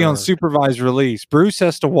be on supervised release. Bruce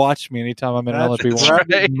has to watch me anytime I'm in an That's LMP1.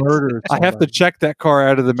 right. murder. I have to check that car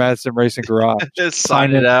out of the Madison Racing Garage. Just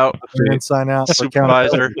sign it out. and sign out. for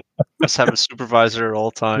Supervisor. Must have a supervisor at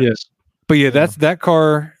all times. Yeah. But yeah, that's that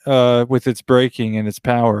car with its braking and its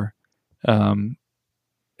power.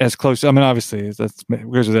 As close, I mean, obviously, that's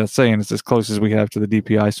goes without saying, it's as close as we have to the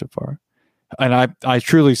DPI so far. And I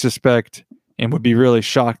truly suspect and would be really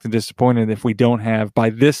shocked and disappointed if we don't have, by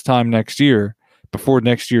this time next year, before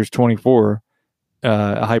next year's 24, a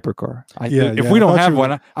hypercar. If we don't have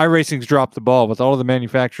one, iRacing's dropped the ball with all of the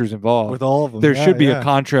manufacturers involved. with all of them. There Yeah, should be yeah. a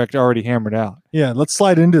contract already hammered out. Yeah, let's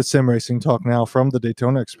slide into sim racing talk now from the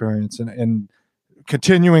Daytona experience and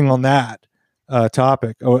continuing on that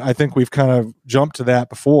topic. Oh, I think we've kind of jumped to that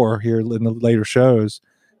before here in the later shows,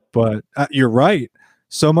 but you're right.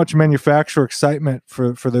 So much manufacturer excitement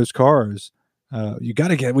for those cars. We got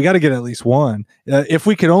to get at least one. If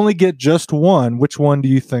we could only get just one, which one do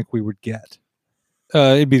you think we would get?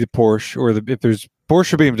 It'd be the Porsche or if there's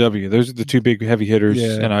Porsche or BMW. Those are the two big heavy hitters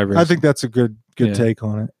in iRacing. I think that's a good take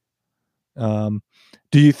on it.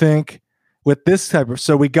 Do you think with this type of,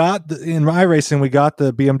 so we got in iRacing, we got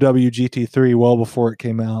the BMW GT3 well before it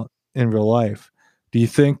came out in real life. Do you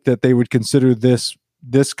think that they would consider this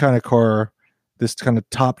kind of car, this kind of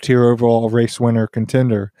top tier overall race winner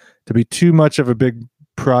contender, to be too much of a big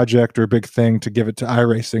project or big thing to give it to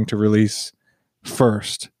iRacing to release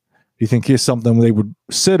first? Do you think it's something they would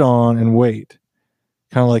sit on and wait,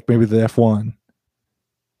 kind of like maybe the F1?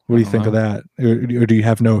 What do you think of that, or do you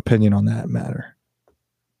have no opinion on that matter?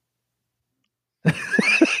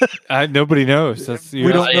 Nobody knows. That's We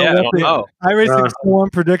don't know. I don't know. iRacing is so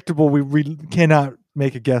unpredictable. We cannot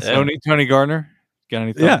make a guess. on it. Tony Gardner. Got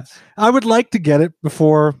any Yeah. thoughts? I would like to get it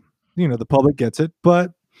before the public gets it,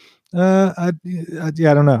 but I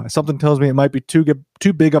don't know. Something tells me it might be too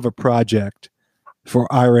big of a project for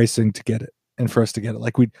iRacing to get it and for us to get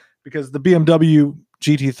it. Because the BMW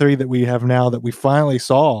GT3 that we have now that we finally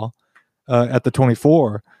saw at the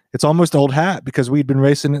 24, it's almost old hat because we'd been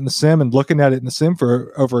racing it in the sim and looking at it in the sim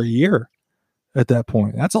for over a year at that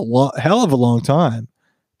point. That's hell of a long time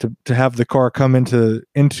to have the car come into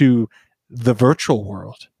the virtual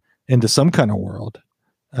world, into some kind of world.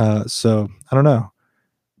 So I don't know,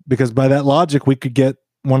 because by that logic, we could get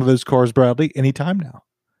one of those cars, Bradley, anytime now.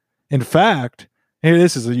 In fact, hey,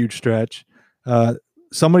 this is a huge stretch.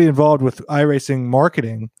 Somebody involved with iRacing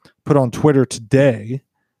marketing put on Twitter today,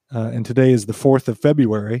 and today is the 4th of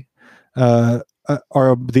February.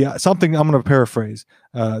 Something I'm going to paraphrase.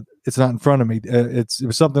 It's not in front of me. It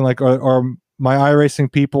was something like, "Are my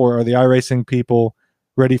iRacing people or are the iRacing people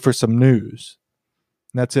ready for some news?"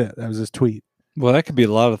 And that's it. That was his tweet. Well, that could be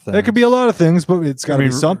a lot of things. That could be a lot of things, but it's got to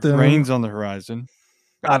be something. Rain's on the horizon.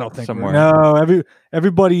 I don't think somewhere. No,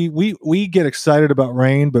 everybody we get excited about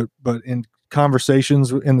rain, but in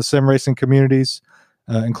conversations in the sim racing communities,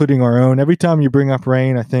 including our own, every time you bring up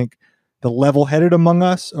rain, I think the level-headed among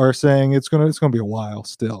us are saying it's gonna be a while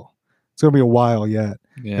still. It's gonna be a while yet.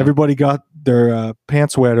 Yeah. Everybody got their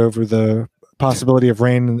pants wet over the possibility of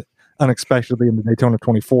rain unexpectedly in the Daytona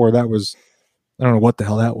 24. That was, I don't know what the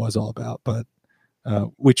hell that was all about, but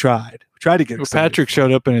we tried. We tried to get excited. Patrick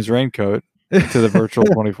showed up in his raincoat to the virtual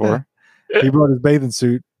 24. He brought his bathing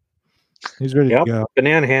suit. He's ready to go.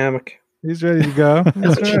 Banana hammock. He's ready to go.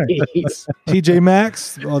 That's right. Jeez. TJ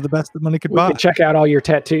Maxx, the best that money could We buy. can check out all your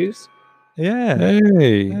tattoos. Yeah.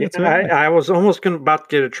 Hey, That's right. I was almost about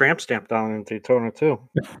to get a tramp stamp down in Daytona too.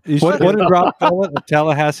 You what should- did Rob call it? A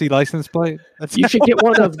Tallahassee license plate? That's You should get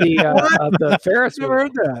one of the Ferris I've never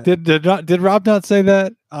wheels. heard that. Did Rob not say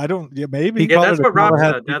that? I don't. Yeah, maybe. He Yeah, called that's it a what Rob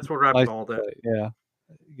Tallahassee said. That's what Rob license called it. plate, Yeah,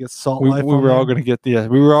 Get salt we life. were on all there. going to get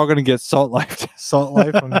we were all going to get salt life, Salt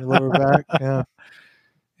life on your lower back. Yeah.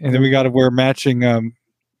 and then we got to wear matching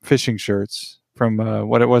fishing shirts from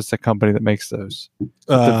what it was the company that makes those.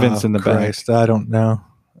 The Vince in the back. Christ, I don't know.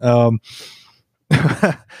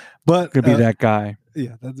 But Could be that guy.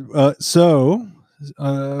 Yeah. So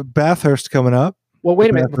Bathurst coming up. Well, wait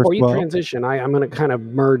a minute. Bathurst Before you 12. transition, I'm going to kind of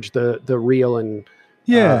merge the real and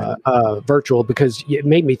Yeah. virtual because it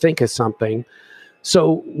made me think of something.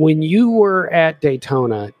 So when you were at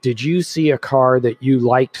Daytona, did you see a car that you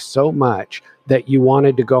liked so much that you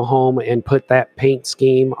wanted to go home and put that paint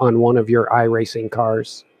scheme on one of your iRacing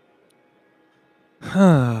cars?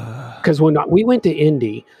 Because when we went to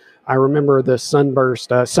Indy, I remember the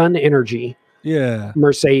Sunburst, Sun Energy Yeah.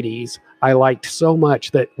 Mercedes. I liked so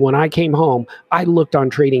much that when I came home, I looked on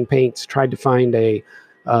Trading Paints, tried to find a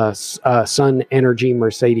Sun Energy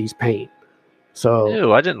Mercedes paint. So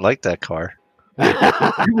Ew, I didn't like that car. He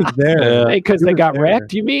was there. because You they were got there.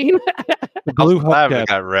 wrecked, you mean? The blue I'm glad it hubcap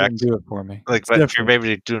got wrecked. didn't do it for me. Like, It's but you're different.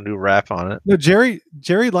 maybe do a new wrap on it. No, Jerry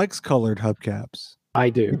likes colored hubcaps. I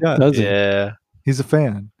He do. does. Does it? Yeah. He's a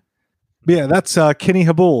fan. But yeah, that's Kenny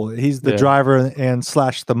Habul. He's the Yeah. driver and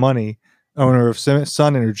 / the money owner of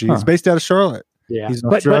Sun Energy. He's Huh. based out of Charlotte. Yeah, He's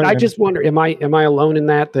but I Australian. just wonder, am I alone in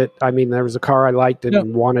that? That I mean, there was a car I liked and No.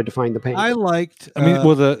 wanted to find the paint. I liked. I mean,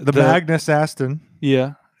 well, the Magnus Aston.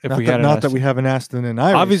 yeah. If Not we that, had not that we have an Aston in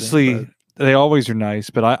iRacing. obviously but they always are nice,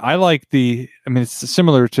 but I like the. I mean, it's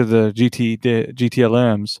similar to the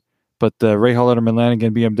GTLMs, but the Ray Hall Letterman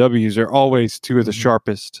Lanigan BMWs are always two of the Mhm.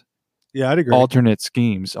 sharpest yeah, I'd agree. alternate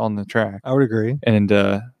schemes on the track, I would agree. and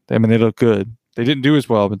I mean they look good. They didn't do as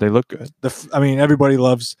well, but they look good. I mean, everybody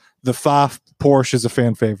loves the Pfaff Porsche is a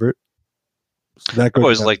fan favorite. So that I goes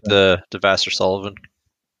always without liked saying. the Vassar Sullivan.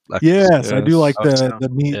 Yes, I do Yes. like Oh, the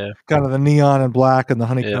yeah. kind of the neon and black and the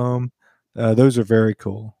honeycomb. Those are very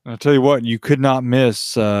cool. I'll tell you what, you could not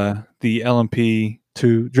miss the LMP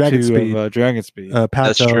To Dragon 2 Speed, of Dragon Speed. That's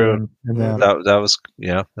Pato true. and them. That was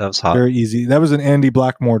that was hot. Very easy. That was an Andy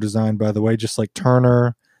Blackmore design, by the way, just like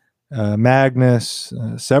Turner, Magnus,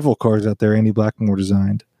 several cars out there Andy Blackmore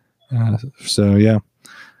designed. So yeah,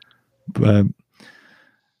 but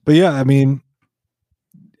yeah, I mean,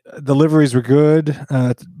 the liveries were good.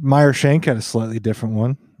 Meyer Shank had a slightly different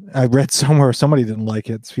one. I read somewhere somebody didn't like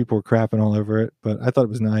it. People were crapping all over it, but I thought it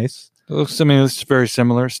was nice. It looks, I mean, it's very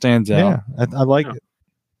similar. Stands out. Yeah, I like Yeah. it.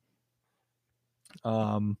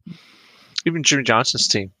 Even Jimmy Johnson's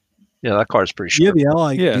team. Yeah, that car is pretty Yeah, sharp. the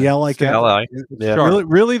LI, Yeah, the LI, it's LI. It's Yeah.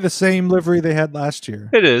 really the same livery they had last year.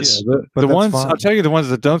 It is. The But that's ones fine. I'll tell you, the ones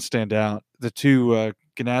that don't stand out, the two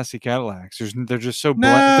Ganassi Cadillacs. They're just so No,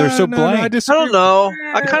 blank. They're so no, blank. I I disagree. don't know.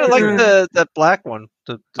 I kind of like that black one.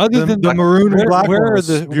 Other the- than the maroon and black where one are was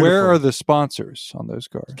the beautiful. where are the sponsors on those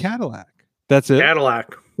cars? Cadillac. That's it.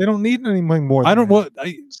 Cadillac. They don't need anything more. I than don't. that. Well,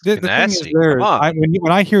 the thing is, Ganassi, there, come on.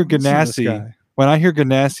 when I hear Listen to this Ganassi, guy. when I hear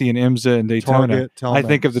Ganassi and IMSA and Daytona, Target, I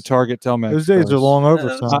think of the Telmex. Target Telmex. Those days cars. are long over.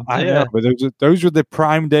 Yeah, son. I Yeah. know, but those were the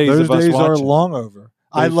prime days Those of us days are watching. long over.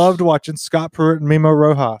 I Those- loved watching Scott Pruitt and Mimo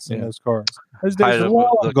Rojas in Yeah. those cars. Those Hi days to are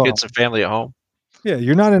long the gone. kids and family at home. Yeah,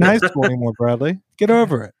 you're not in high school anymore, Bradley. Get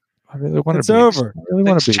over it. I really want It's to be. over. I really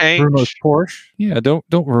want to Things be. change. Bruno's Porsche. Yeah, don't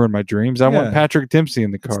ruin my dreams. I want Yeah. Patrick Dempsey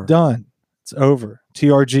in the It's car. done. It's over.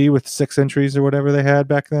 TRG with 6 entries or whatever they had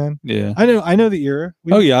back then. Yeah. I know the era.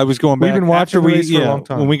 Oh yeah, I was going back. we've been watching After the race for a long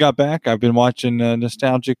time. When we got back, I've been watching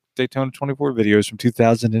nostalgic Daytona 24 videos from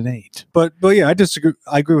 2008. But yeah, I disagree.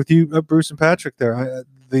 I agree with you, Bruce and Patrick. There,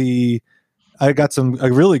 I got a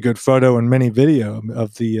really good photo and mini video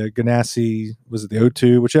of the Ganassi. Was it the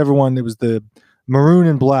O2? Whichever one. It was the maroon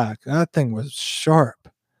and black. That thing was sharp.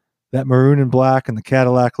 That maroon and black and the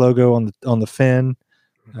Cadillac logo on the fin.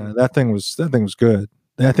 That thing was good.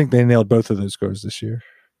 I think they nailed both of those cars this year.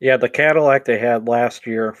 Yeah, the Cadillac they had last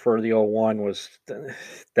year for the 01 was Yeah,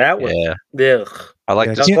 ugh. I like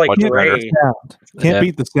Yeah, this Just like much better. gray. Sound. Can't Yeah.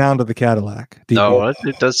 beat the sound of the Cadillac. No,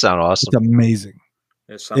 it does sound awesome. It's amazing.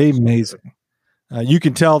 It sounds Amazing. You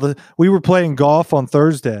can tell that we were playing golf on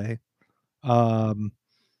Thursday,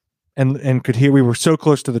 and could hear. We were so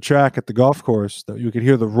close to the track at the golf course that you could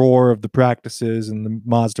hear the roar of the practices and the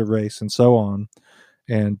Mazda race and so on.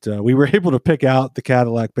 And we were able to pick out the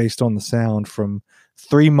Cadillac based on the sound from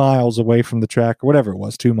 3 miles away from the track or whatever it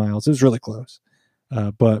was, 2 miles. It was really close.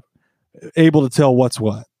 But able to tell what's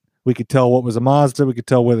what. We could tell what was a Mazda. We could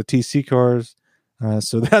tell where the TC cars.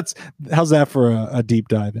 So how's that for a deep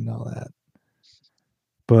dive into all that?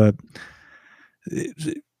 But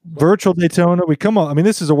virtual Daytona, we come off. I mean,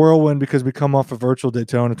 this is a whirlwind because we come off of virtual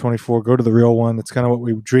Daytona 24, go to the real one. That's kind of what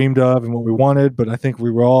we dreamed of and what we wanted. But I think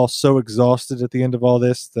we were all so exhausted at the end of all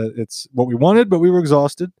this that it's what we wanted, but we were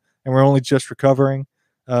exhausted and we're only just recovering.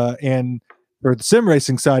 And for the sim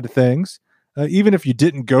racing side of things, even if you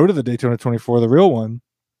didn't go to the Daytona 24, the real one,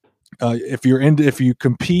 if you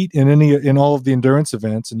compete in all of the endurance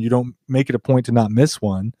events and you don't make it a point to not miss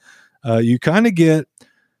one, you kind of get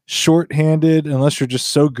shorthanded unless you're just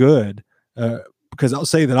so good. Because I'll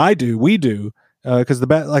say that we do, because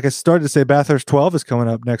like I started to say, Bathurst 12 is coming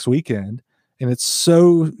up next weekend, and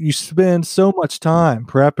you spend so much time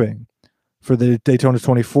prepping for the Daytona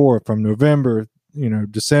 24 from November,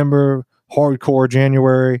 December, hardcore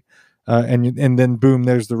January, and then boom,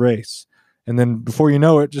 there's the race. And then before you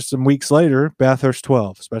know it, just some weeks later, Bathurst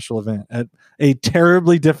 12 special event at a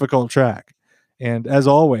terribly difficult track. And as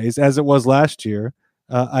always, as it was last year,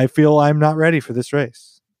 I feel I'm not ready for this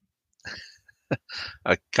race.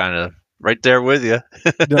 I kind of right there with you.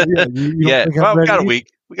 Yeah, well, we got a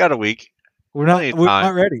week. We got a week. We're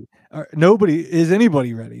not ready. Is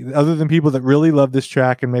anybody ready other than people that really love this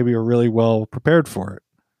track and maybe are really well prepared for it?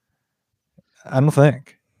 I don't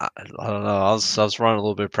think. I don't know. I was running a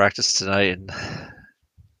little bit of practice tonight, and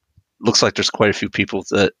looks like there's quite a few people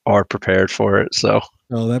that are prepared for it. So,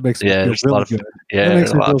 that makes me feel there's really a lot good.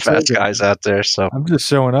 there's a lot of fast guys out there. So I'm just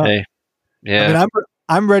showing up. Hey, yeah, I mean,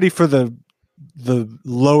 I'm ready for the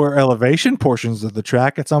lower elevation portions of the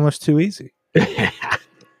track. It's almost too easy.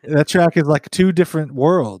 That track is like two different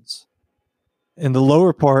worlds. In the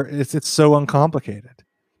lower part, it's so uncomplicated.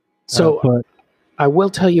 So I will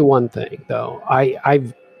tell you one thing, though.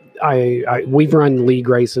 We've run league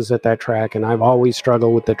races at that track, and I've always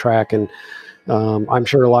struggled with the track, and I'm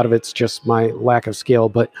sure a lot of it's just my lack of skill.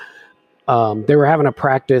 But they were having a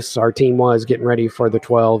practice. Our team was getting ready for the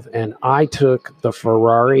 12, and I took the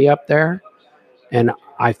Ferrari up there, and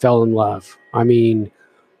I fell in love. I mean,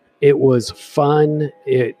 it was fun.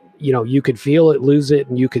 You could feel it, lose it,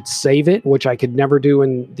 and you could save it, which I could never do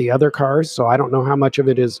in the other cars. So I don't know how much of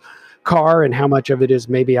it is car and how much of it is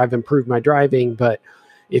maybe I've improved my driving. But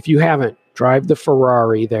if you haven't, drive the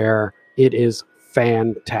Ferrari there. It is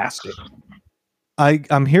fantastic.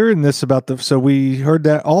 I'm hearing this about so we heard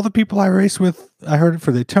that all the people I race with, I heard it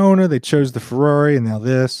for Daytona, they chose the Ferrari, and now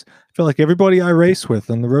this. I feel like everybody I race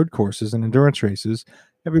with on the road courses and endurance races,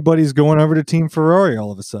 everybody's going over to Team Ferrari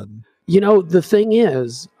all of a sudden. The thing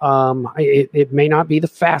is, it may not be the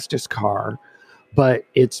fastest car, but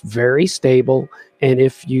it's very stable. And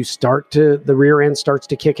if you the rear end starts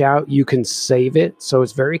to kick out, you can save it. So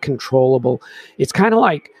it's very controllable. It's kind of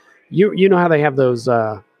like, you know how they have those,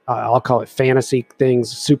 I'll call it fantasy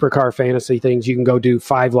things, supercar fantasy things. You can go do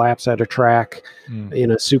 5 laps at a track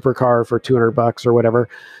in a supercar for $200 or whatever.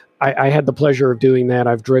 I had the pleasure of doing that.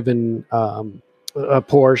 I've driven a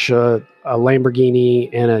Porsche, a Lamborghini,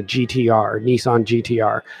 and a Nissan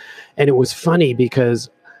GTR. And it was funny because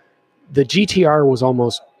the GTR was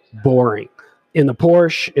almost boring. In the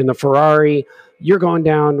Porsche, in the Ferrari, you're going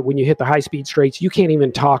down when you hit the high-speed straights, you can't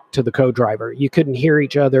even talk to the co-driver. You couldn't hear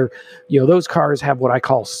each other. Those cars have what I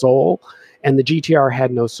call soul, and the GTR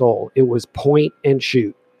had no soul. It was point and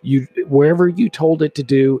shoot. Wherever you told it to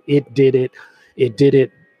do, it did it. It did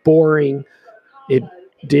it boring. It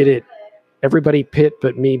did it. Everybody pit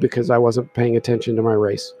but me because I wasn't paying attention to my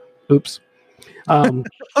race. Oops. Oh,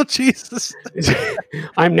 Jesus.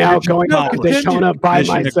 I'm now going to Daytona by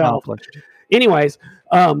myself. Anyways,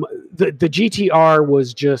 the GTR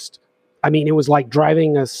was just, it was like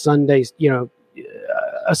driving a Sunday,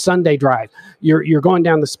 a Sunday drive. You're going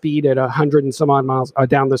down the speed at 100 and some odd miles,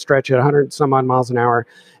 down the stretch at 100 and some odd miles an hour,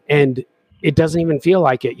 and it doesn't even feel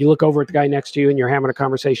like it. You look over at the guy next to you and you're having a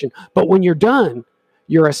conversation. But when you're done,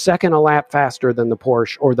 you're a second a lap faster than the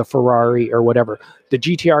Porsche or the Ferrari or whatever. The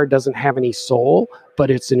GTR doesn't have any soul,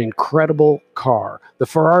 but it's an incredible car. The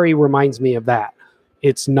Ferrari reminds me of that.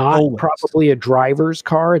 It's not probably a driver's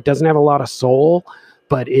car. It doesn't have a lot of soul,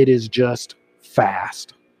 but it is just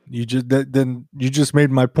fast. You just made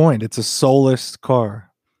my point. It's a soulless car.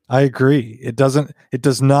 I agree. It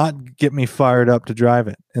does not get me fired up to drive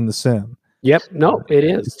it in the sim. Yep. No, it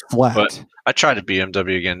is. It's flat. But I tried a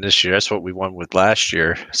BMW again this year. That's what we won with last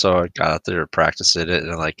year. So I got out there to practice it,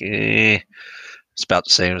 and I'm like, it's about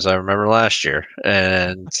the same as I remember last year.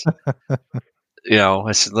 And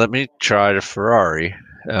I said, let me try the Ferrari.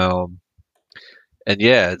 And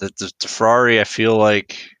the Ferrari, I feel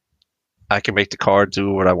like I can make the car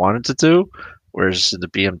do what I want it to do. Whereas in the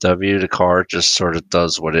BMW, the car just sort of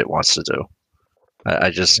does what it wants to do. I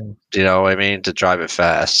just, you know what I mean, to drive it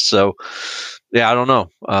fast. So, yeah, I don't know.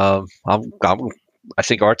 I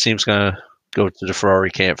think our team's gonna go to the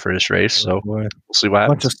Ferrari camp for this race. So Boy. we'll see what A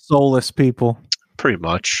bunch happens. of soulless people. Pretty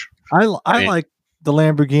much. I mean- like the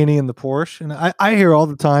Lamborghini and the Porsche, and I hear all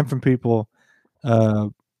the time from people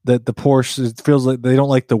that the Porsche it feels like they don't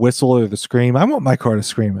like the whistle or the scream. I want my car to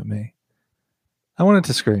scream at me. I want it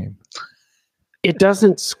to scream. It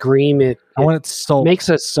doesn't scream. It I want it so. makes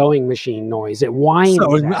a sewing machine noise. It whines.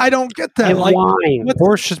 I don't get that. It Like whines.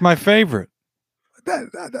 Porsche is my favorite.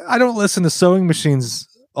 I don't listen to sewing machines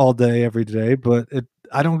all day every day, but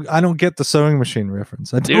I don't get the sewing machine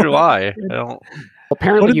reference. Neither do I. I don't. What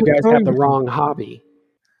Apparently, is you the guys sewing have the machine? wrong hobby.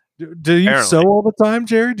 Do you Apparently. sew all the time,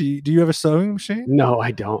 Jerry? Do you have a sewing machine? No,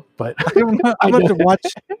 I don't. But I'm going to watch.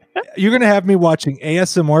 You're going to have me watching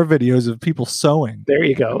ASMR videos of people sewing. there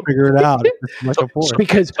you go. Figure it out. It's like a Porsche.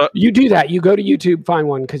 Because you do that, you go to YouTube, find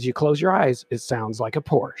one. Because you close your eyes, it sounds like a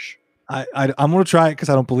Porsche. I'm going to try it because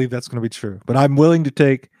I don't believe that's going to be true. But I'm willing to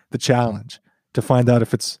take the challenge to find out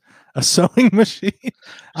if it's a sewing machine.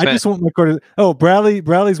 I just want my car to. Oh,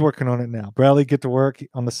 Bradley's working on it now. Bradley, get to work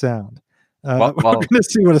on the sound. Well- we're going to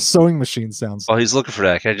see what a sewing machine sounds like. While he's looking for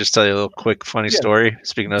that, can I just tell you a little quick funny Yeah. story?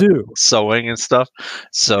 Speaking of Do. sewing and stuff.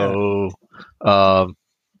 So,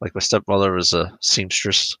 like my stepmother was a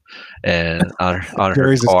seamstress, and on her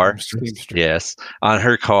Jerry's a car, seamstress. yes, on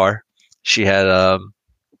her car, she had a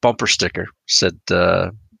bumper sticker said,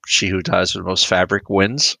 "She who dies with the most fabric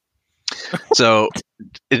wins." So,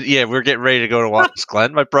 yeah, we're getting ready to go to Watkins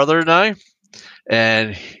Glen, my brother and I,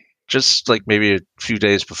 and just like maybe a few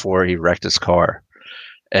days before he wrecked his car,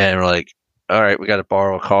 and we're like, "All right, we got to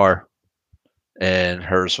borrow a car," and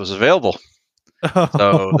hers was available.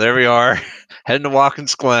 So there we are, heading to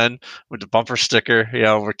Watkins Glen with the bumper sticker. You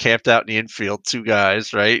know, we're camped out in the infield, two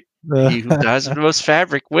guys, right? He who dies with the most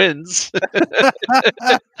fabric wins.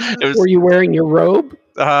 It was, Were you wearing your robe?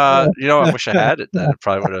 I wish I had it. Then it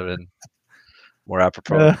probably would have been more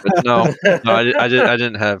apropos. But no, I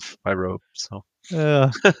didn't have my robe. So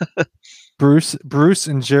Bruce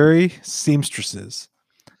and Jerry seamstresses.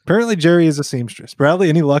 Apparently, Jerry is a seamstress. Bradley,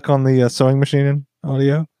 any luck on the sewing machine in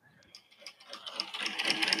audio?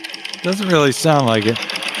 Doesn't really sound like it.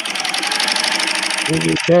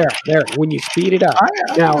 When you speed it up.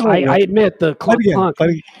 I admit the Play clunk it again. clunk. Play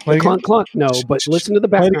it The again. clunk clunk. No, but listen to the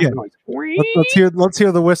Play it background again. noise. Let's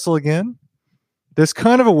hear the whistle again. There's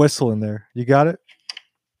kind of a whistle in there. You got it?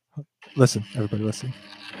 Listen, everybody listen.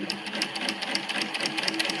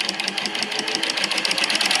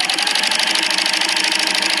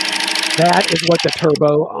 That is what the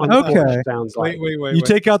turbo on the Okay. Porsche sounds like. wait. You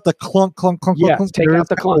take out the clunk, clunk, clunk, Yes, clunk. take There out is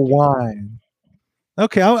the a clunk. whine.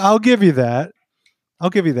 Okay, I'll give you that. I'll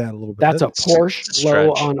give you that a little bit. That's a Porsche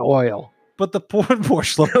low Stretch. on oil. But the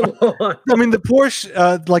Porsche. I mean, the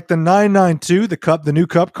Porsche, like the 992, the new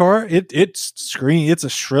Cup car. It's a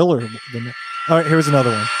shriller. All right, here's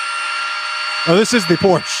another one. Oh, this is the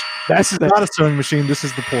Porsche. That's This is not a sewing machine. This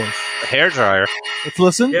is the Porsche. a hair dryer. Let's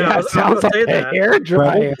listen. Yeah, I that was sounds gonna like say a that. hair Bradley,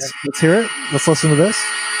 dryer. let's hear it. Let's listen to this.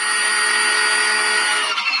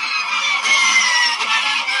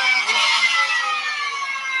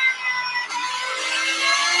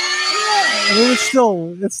 It's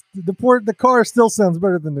the car still sounds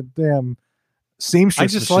better than the damn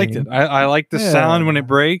seamstress. I just liked it. I like the Yeah. sound when it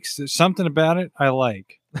breaks. There's something about it I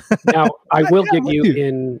like. Now, I will Yeah, give I'm with you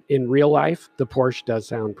you. in real life, the Porsche does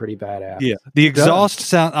sound pretty badass. Yeah, the It does. exhaust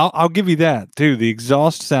sound. I'll give you that too. The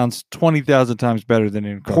exhaust sounds 20,000 times better than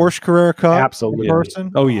in car. Porsche Carrera Cup. Absolutely. in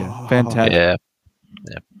person. Oh yeah, fantastic. Yeah.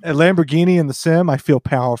 A Lamborghini in the sim, I feel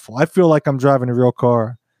powerful. I feel like I'm driving a real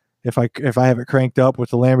car. If I have it cranked up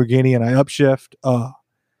with the Lamborghini and I upshift,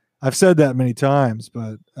 I've said that many times,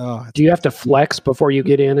 but Do you have to flex before you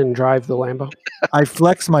get in and drive the Lambo? I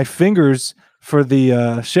flex my fingers for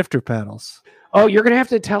the shifter paddles. Oh, you're going to have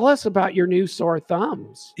to tell us about your new sore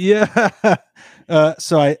thumbs. Yeah.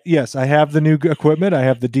 So I have the new equipment. I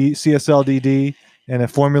have the CSL DD and a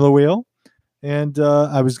Formula wheel, and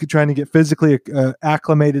I was trying to get physically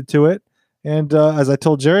acclimated to it. And as I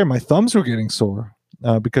told Jerry, my thumbs were getting sore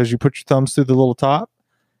because you put your thumbs through the little top,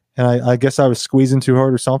 and I guess I was squeezing too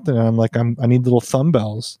hard or something. And I'm like, I need little thumb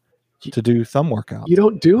bells to do thumb workouts. You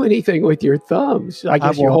don't do anything with your thumbs. I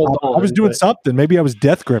guess you hold on. I was doing but- something. Maybe I was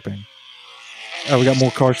death gripping. Oh, we got more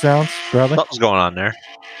car sounds, Bradley. Something's going on there.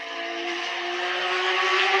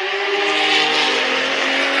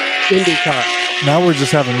 IndyCar. Now we're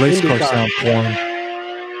just having race car IndyCar. sound porn.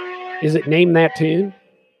 Is it Name That Tune?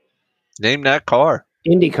 Name that car.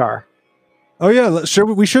 IndyCar. Oh yeah, sure.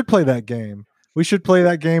 We should play that game. We should play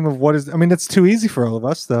that game of what is. I mean, it's too easy for all of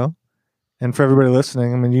us though, and for everybody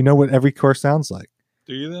listening. I mean, you know what every course sounds like.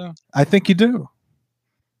 Do you though? I think you do.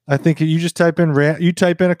 I think you just type in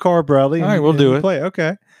a car, Bradley. All right, we'll do it. Play.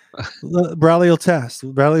 Okay. Bradley will test.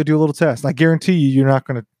 Bradley will do a little test. I guarantee you're not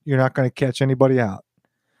gonna catch anybody out.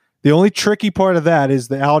 The only tricky part of that is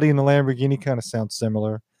the Audi and the Lamborghini kind of sound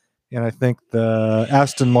similar, and I think the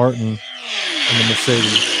Aston Martin and the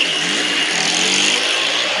Mercedes.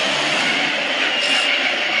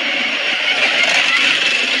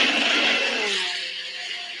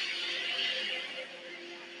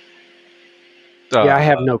 Yeah, I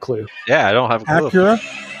have no clue. Yeah, I don't have a clue. Acura.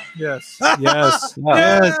 Yes. Yes.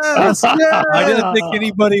 Yes. I didn't think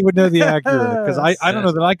anybody would know the Acura because I don't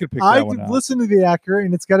know that I could pick that I one could out. listen to the Acura,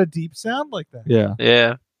 and it's got a deep sound like that. Yeah.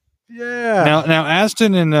 Yeah. Yeah. Now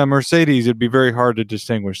Aston and Mercedes, it'd be very hard to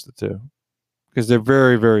distinguish the two because they're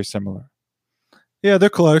very, very similar. Yeah, they're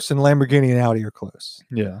close, and Lamborghini and Audi are close.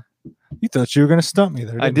 Yeah. You thought you were going to stump me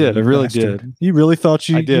there. I didn't did. you, I really bastard? did. You really thought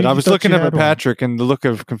you? I did. You I was thought looking you up had at one. Patrick and the look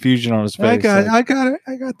of confusion on his face. I got like, it.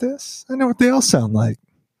 I got this. I know what they all sound like.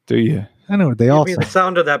 Do you? I know what they Give all me the sound.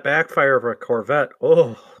 sound of that backfire of a Corvette.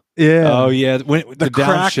 Oh, Yeah. Oh yeah. When the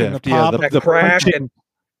crack and the downshift. Yeah. pop. that The crack punching. and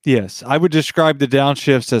Yes, I would describe the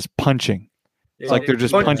downshifts as punching. like they're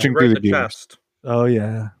just punching through right in the gears. chest. Oh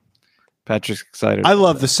yeah. Patrick's excited. I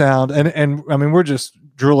love the sound, and I mean we're just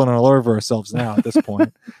drooling all over ourselves now at this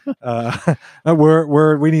point.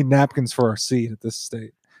 We need napkins for our seat at this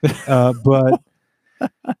state, but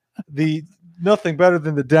the nothing better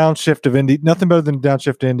than the downshift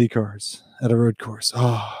of Indy cars at a road course.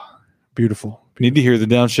 Oh, beautiful. Need to hear the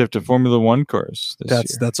downshift of Formula One cars.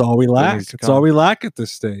 That's all we lack. needs to That's come. all we lack at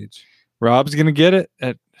this stage. Rob's gonna get it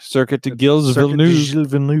at Circuit de Gilles Circuit de Villeneuve. Gilles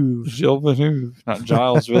Villeneuve. Gilles Villeneuve, not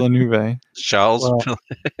Giles Villeneuve. Charles. Well,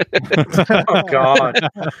 Oh God!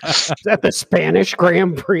 Is that the Spanish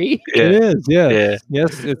Grand Prix? Yeah. It is, yeah. Yeah.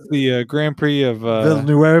 Yes, it's the Grand Prix of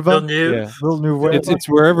Villeneuve. Villeneuve. yeah. Villeneuve. It's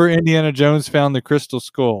wherever Indiana Jones found the crystal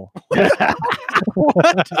skull.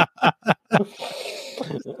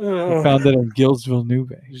 He found it in Gilles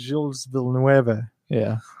Villeneuve. Gilles Villeneuve.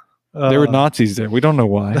 Yeah. There were Nazis there. We don't know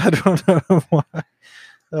why. I don't know why.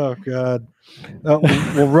 Oh God. Well,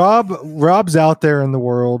 Rob's out there in the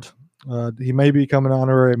world. He may become an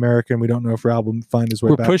honorary American. We don't know if Rob will find his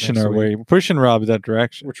way We're back. pushing next our week. way. We're pushing Rob that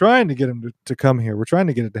direction. We're trying to get him to come here. We're trying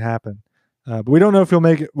to get it to happen. But we don't know if he'll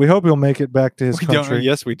make it. We hope he'll make it back to his We don't know. country.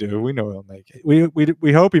 Yes, we do. We know he'll make it.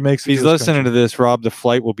 We hope he makes If it. he's listening to this, Rob, the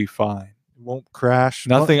flight will be fine. it won't crash.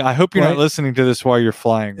 Nothing. I hope you're Right. not listening to this while you're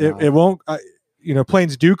flying. Rob. It won't.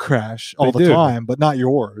 Planes do crash all They the do. time, but not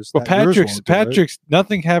yours. Well, Not yours won't do it. Patrick's.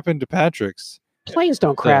 Nothing happened to Patrick's. Planes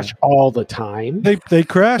don't crash all the time. They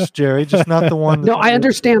crash, Jerry. Just not the one. No, I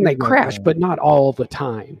understand they that- crash, but not all the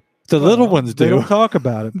time. The little Well, ones They do. don't talk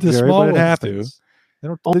about it. The Jerry, small but it ones happens. They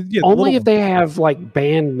don't. O- yeah, the Only little if they have like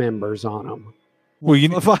band members on them. Well, you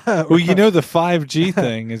ones. well, you know the 5G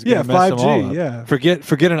thing is Yeah, going to mess them all 5G. up. Yeah.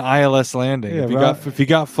 Forget an ILS landing. Yeah, If you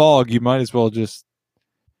got fog, you might as well just.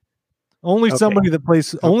 Only Okay. somebody that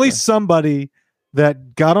plays. Only Okay. somebody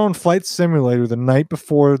that got on Flight Simulator the night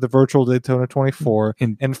before the virtual Daytona 24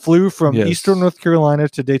 and flew from Yes. Eastern North Carolina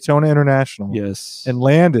to Daytona International Yes. and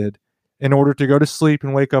landed in order to go to sleep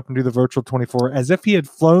and wake up and do the virtual 24 as if he had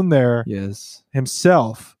flown there yes.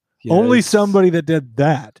 himself. Only Yes. somebody that did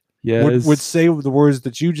that Yes. would say the words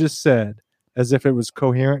that you just said as if it was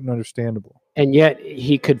coherent and understandable. And yet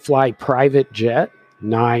he could fly private jet.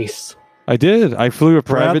 Nice. I did. I flew a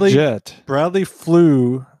private Bradley- jet. Bradley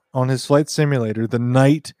flew on his Flight Simulator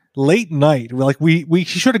late night. He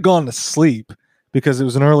should have gone to sleep because it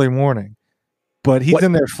was an early morning. But he's What-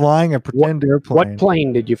 in there flying a pretend airplane. What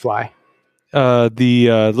plane did you fly?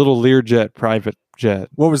 The little Learjet private jet.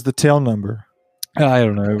 What was the tail number? I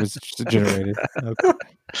don't know. It was just generated. Okay.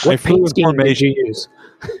 I What flew paint in scheme did formation. you use?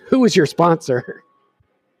 Who was your sponsor?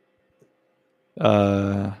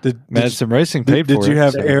 Madison Racing paid Did for you it.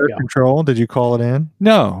 have There you air go. control? Did you call it in?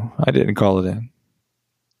 No, I didn't call it in.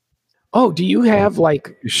 Oh, do you have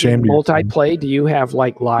like Ashamed of yourself. multiplay? Do you have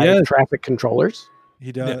like live Yes. traffic controllers?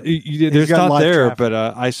 He does. There's got not live there, traffic. but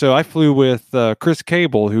I flew with Chris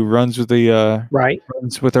Cable, who runs with the Right.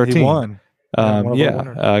 runs with our He team. won. One of our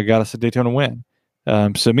winners. Got us a Daytona win.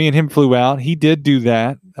 So me and him flew out. He did do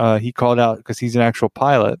that. He called out because he's an actual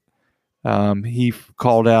pilot.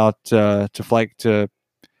 Called out to flight to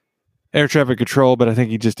air traffic control, but I think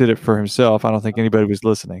he just did it for himself. I don't think anybody was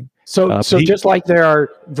listening. So just like there are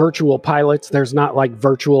virtual pilots, there's not like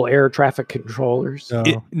virtual air traffic controllers. No.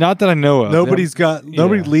 Not that I know of. Nobody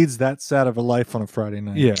yeah. leads that sad of a life on a Friday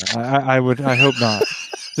night. Yeah, I hope not.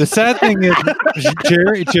 The sad thing is,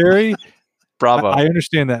 Jerry, Bravo. I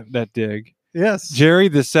understand that dig. Yes, Jerry,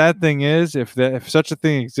 the sad thing is, if such a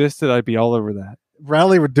thing existed, I'd be all over that.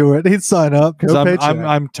 Riley would do it. He'd sign up. Because No I'm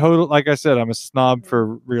paycheck. total. Like I said, I'm a snob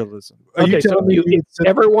for realism. Are you Okay, so telling me if you you'd sit-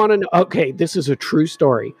 ever want to know, okay, this is a true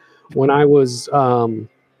story. When I was,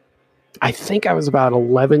 I think I was about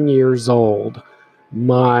 11 years old,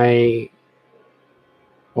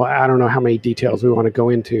 well, I don't know how many details we want to go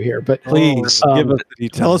into here, but Please give us the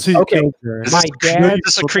details. tell us who you Okay. killed, Jerry. Is my this, dad is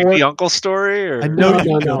this a before- creepy uncle story? Or? I know No, you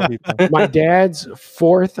no, killed no. people. my dad's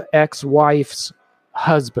fourth ex-wife's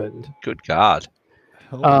husband. Good God.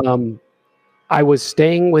 I was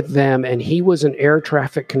staying with them, and he was an air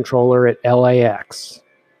traffic controller at LAX,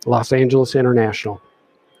 Los Angeles International.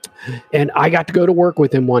 And I got to go to work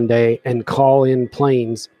with him one day and call in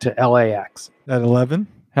planes to LAX. At 11,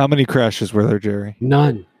 How many crashes were there, Jerry?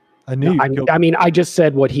 None. I knew. I, you killed I mean, I just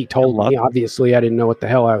said what he told me. Lucky. Obviously, I didn't know what the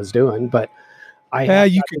hell I was doing, but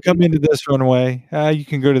You can come into this runway. You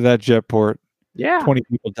can go to that jet port. Yeah. 20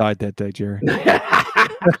 people died that day, Jerry.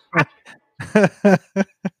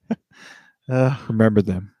 Remember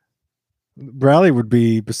them. Riley would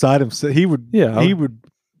be beside himself. He would. Yeah. He would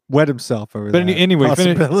wet himself over But that anyway,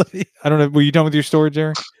 finish- possibility. I don't know. Were you done with your story,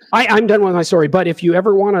 Jerry? I'm done with my story. But if you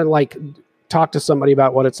ever want to like talk to somebody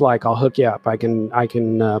about what it's like, I'll hook you up. I can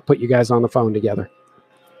put you guys on the phone together.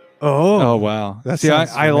 Oh wow. that See,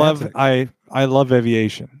 sounds I love romantic. I love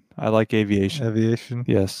aviation. I like aviation. Aviation.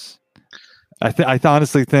 Yes. I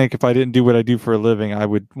honestly think if I didn't do what I do for a living, I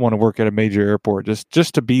would want to work at a major airport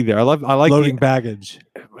just to be there. I like Loading baggage.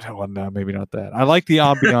 well, no, maybe not that. I like the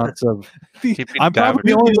ambiance of. Keeping I'm probably the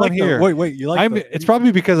You only like one the- here. Wait, you like? It's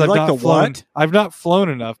probably because you I've like not the flown. what? I've not flown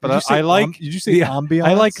enough, Did you but say I like. Did you say the- ambiance?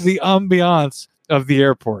 I like the ambiance of the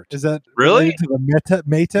airport. Is that Really? related to the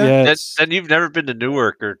meta? Yes. Then you've never been to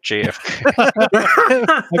Newark or JFK.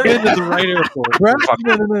 I've been to the right airport. Brad, Fuck.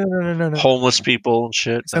 no. Homeless people and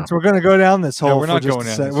shit. No. Since we're gonna go down this hole, we're for not just going a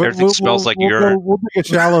down sec- this. we'll- Everything smells like urine. We'll dig a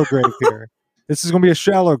shallow grave here. This is gonna be a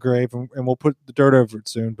shallow grave, and we'll put the dirt over it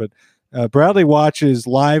soon. But Bradley watches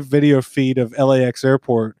live video feed of LAX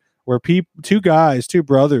airport where two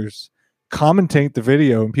brothers, commentate the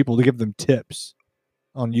video and people to give them tips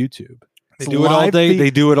on YouTube. They do it all day. They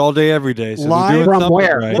do it all day, every day. So they're Live doing From something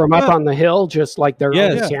where? right. From up on the hill, just like they're on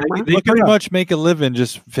Yes, the camera? they Look it pretty up. much make a living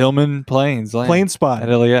just filming planes. land Plane spot. at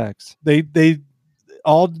LAX. They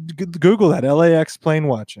all Google that LAX plane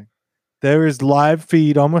watching. There is live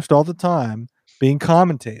feed almost all the time being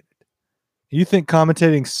commentated. You think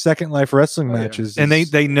commentating Second Life wrestling matches, And is-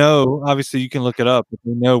 they know, obviously you can look it up, but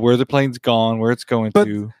they know where the plane's gone, where it's going But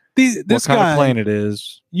to, this what kind guy, of plane it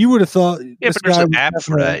is. you would have thought, Yeah, this but there's guy an would app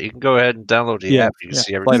for definitely- that. You can go ahead and download the Yeah, app. You can yeah,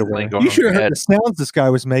 see flight everything aware. going You on should in have your heard head. the sounds this guy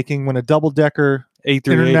was making when a double decker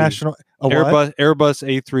A380. international what? Airbus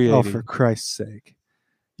A380. Oh, for Christ's sake!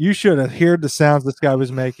 You should have heard the sounds this guy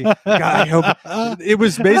was making. God, I hope it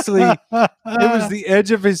was basically it was the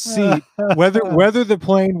edge of his seat. Whether the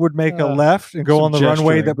plane would make a left and go Some on the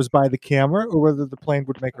runway gesturing. that was by the camera, or whether the plane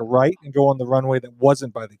would make a right and go on the runway that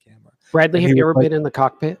wasn't by the camera. Bradley, And have he you was ever like- been in the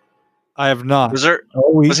cockpit? I have not. Was there?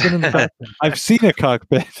 Oh, he's been in the cockpit. I've seen a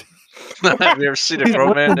cockpit. Have you ever seen a He's grown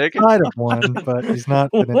been man naked? inside of one, but he's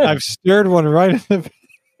not. Been in I've stared one right in the.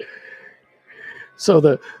 So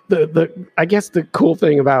the I guess the cool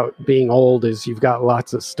thing about being old is you've got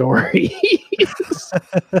lots of stories.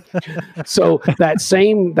 So that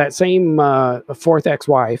same fourth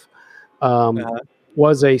ex-wife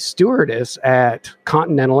was a stewardess at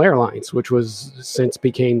Continental Airlines, which was since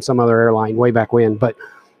became some other airline way back when. But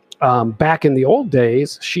back in the old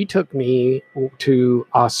days, she took me to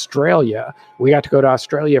Australia. We got to go to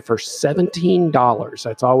Australia for $17.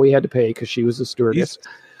 That's all we had to pay because she was a stewardess.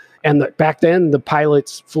 And back then, the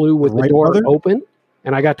pilots flew with the Right, door brother? open,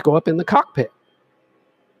 and I got to go up in the cockpit.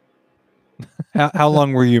 How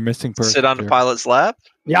long were you missing person? Sit on the Jared? pilot's lap.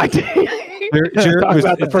 Yeah, I did. Jared Talk was,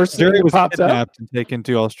 about the first thing Jared that was pops up. kidnapped and taken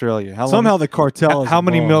to Australia. How long? Somehow the cartel. Is How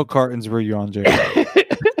many involved. milk cartons were you on, Jared?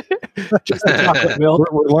 Just the chocolate milk.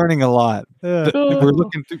 we're learning a lot. Yeah. We're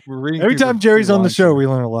looking through. We're reading Every through time the Jerry's on the lines show, here. we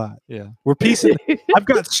learn a lot. Yeah. We're piecing. I've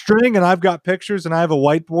got string and I've got pictures and I have a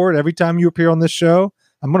whiteboard. Every time you appear on this show,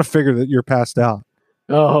 I'm going to figure that you're passed out.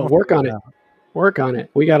 Oh, work on it. Work on it.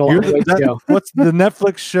 We got a long You're- way to go. What's the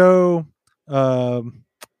Netflix show? The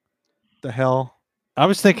hell? I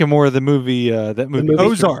was thinking more of the movie. That movie, movie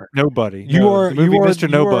Ozark. Nobody. You No, are the movie you are Mr. you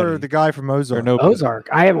Nobody. are the guy from Ozark. Or Nobody. Ozark.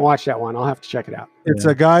 I haven't watched that one. I'll have to check it out. It's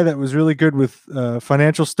a guy that was really good with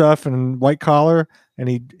financial stuff and white collar, and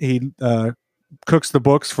he cooks the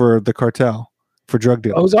books for the cartel for drug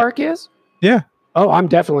dealers. Ozark is? Yeah. Oh, I'm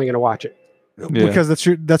definitely going to watch it. Yeah. Because that's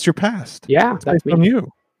your past. Yeah, It's that's based on me. you.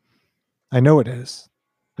 I know it is.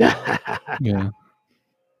 Yeah.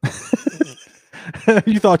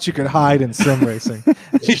 You thought you could hide in sim racing.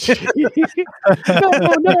 No,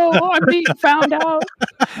 I'm being found out.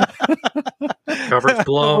 Cover's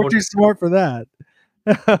blown. We're too smart for that.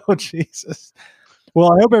 Oh, Jesus.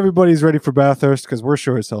 Well, I hope everybody's ready for Bathurst because we're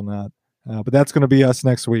sure as hell not. But that's going to be us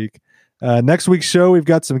next week. Next week's show, we've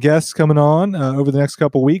got some guests coming on over the next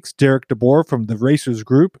couple weeks. Derek DeBoer from the Racers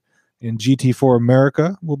Group in GT4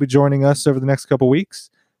 America will be joining us over the next couple weeks.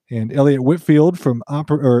 And Elliot Whitfield from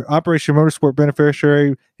Operation Motorsport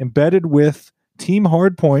Beneficiary, embedded with Team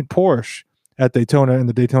Hardpoint Porsche at Daytona in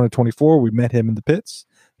the Daytona 24. We met him in the pits,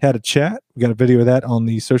 had a chat. We got a video of that on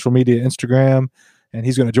the social media, Instagram, and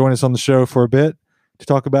he's going to join us on the show for a bit to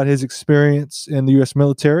talk about his experience in the U.S.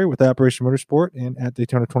 military with Operation Motorsport and at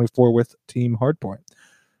Daytona 24 with Team Hardpoint.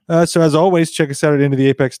 So as always, check us out at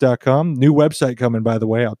intotheapex.com. New website coming, by the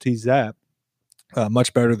way. I'll tease that.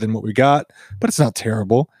 Much better than what we got, but it's not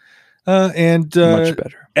terrible. And Much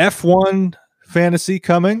better. F1 Fantasy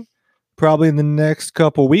coming probably in the next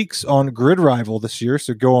couple weeks on Grid Rival this year.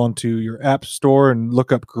 So go on to your app store and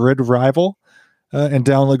look up Grid Rival and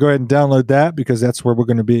go ahead and download that because that's where we're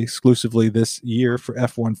going to be exclusively this year for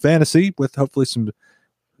F1 Fantasy with hopefully some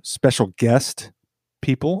special guest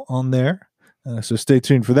people on there. So stay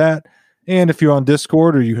tuned for that. And if you're on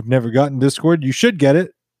Discord or you have never gotten Discord, you should get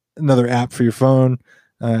it. Another app for your phone.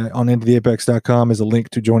 On intotheapex.com is a link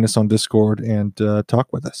to join us on Discord and talk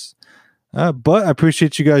with us. But I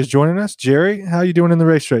appreciate you guys joining us. Jerry, how you doing in the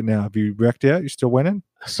race right now? Have you wrecked yet? You still winning?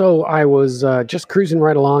 So I was just cruising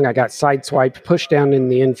right along. I got sideswiped, pushed down in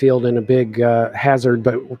the infield in a big hazard,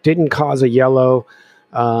 but didn't cause a yellow.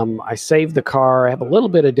 I saved the car. I have a little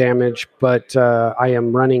bit of damage, but I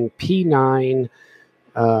am running P9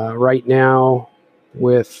 right now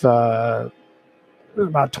with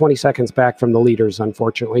about 20 seconds back from the leaders,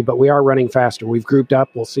 unfortunately, but we are running faster. We've grouped up.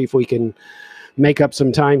 We'll see if we can make up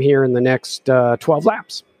some time here in the next 12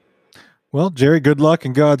 laps. Well, Jerry, good luck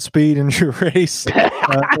and Godspeed in your race. Hey,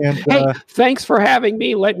 thanks for having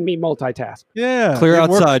me, letting me multitask. Yeah. Clear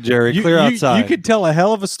outside, Jerry. Clear outside. You could tell a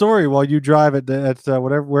hell of a story while you drive it at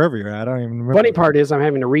wherever you're at. I don't even remember. Funny part is I'm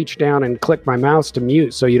having to reach down and click my mouse to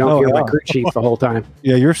mute so you don't hear my crew chief the whole time.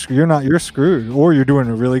 Yeah, you're screwed. Or you're doing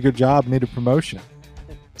a really good job, need a promotion.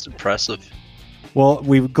 It's impressive. Well,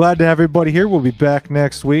 we're glad to have everybody here. We'll be back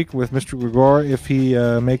next week with Mr. Gregor if he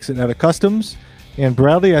makes it out of customs. And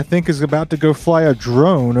Bradley, I think, is about to go fly a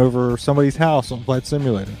drone over somebody's house on Flight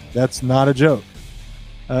Simulator. That's not a joke.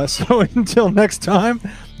 So until next time,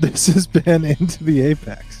 this has been Into the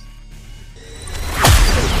Apex.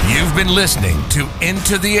 You've been listening to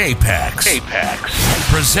Into the Apex.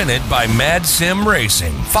 Presented by Mad Sim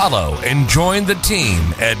Racing. Follow and join the team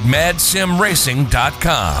at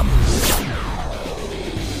madsimracing.com.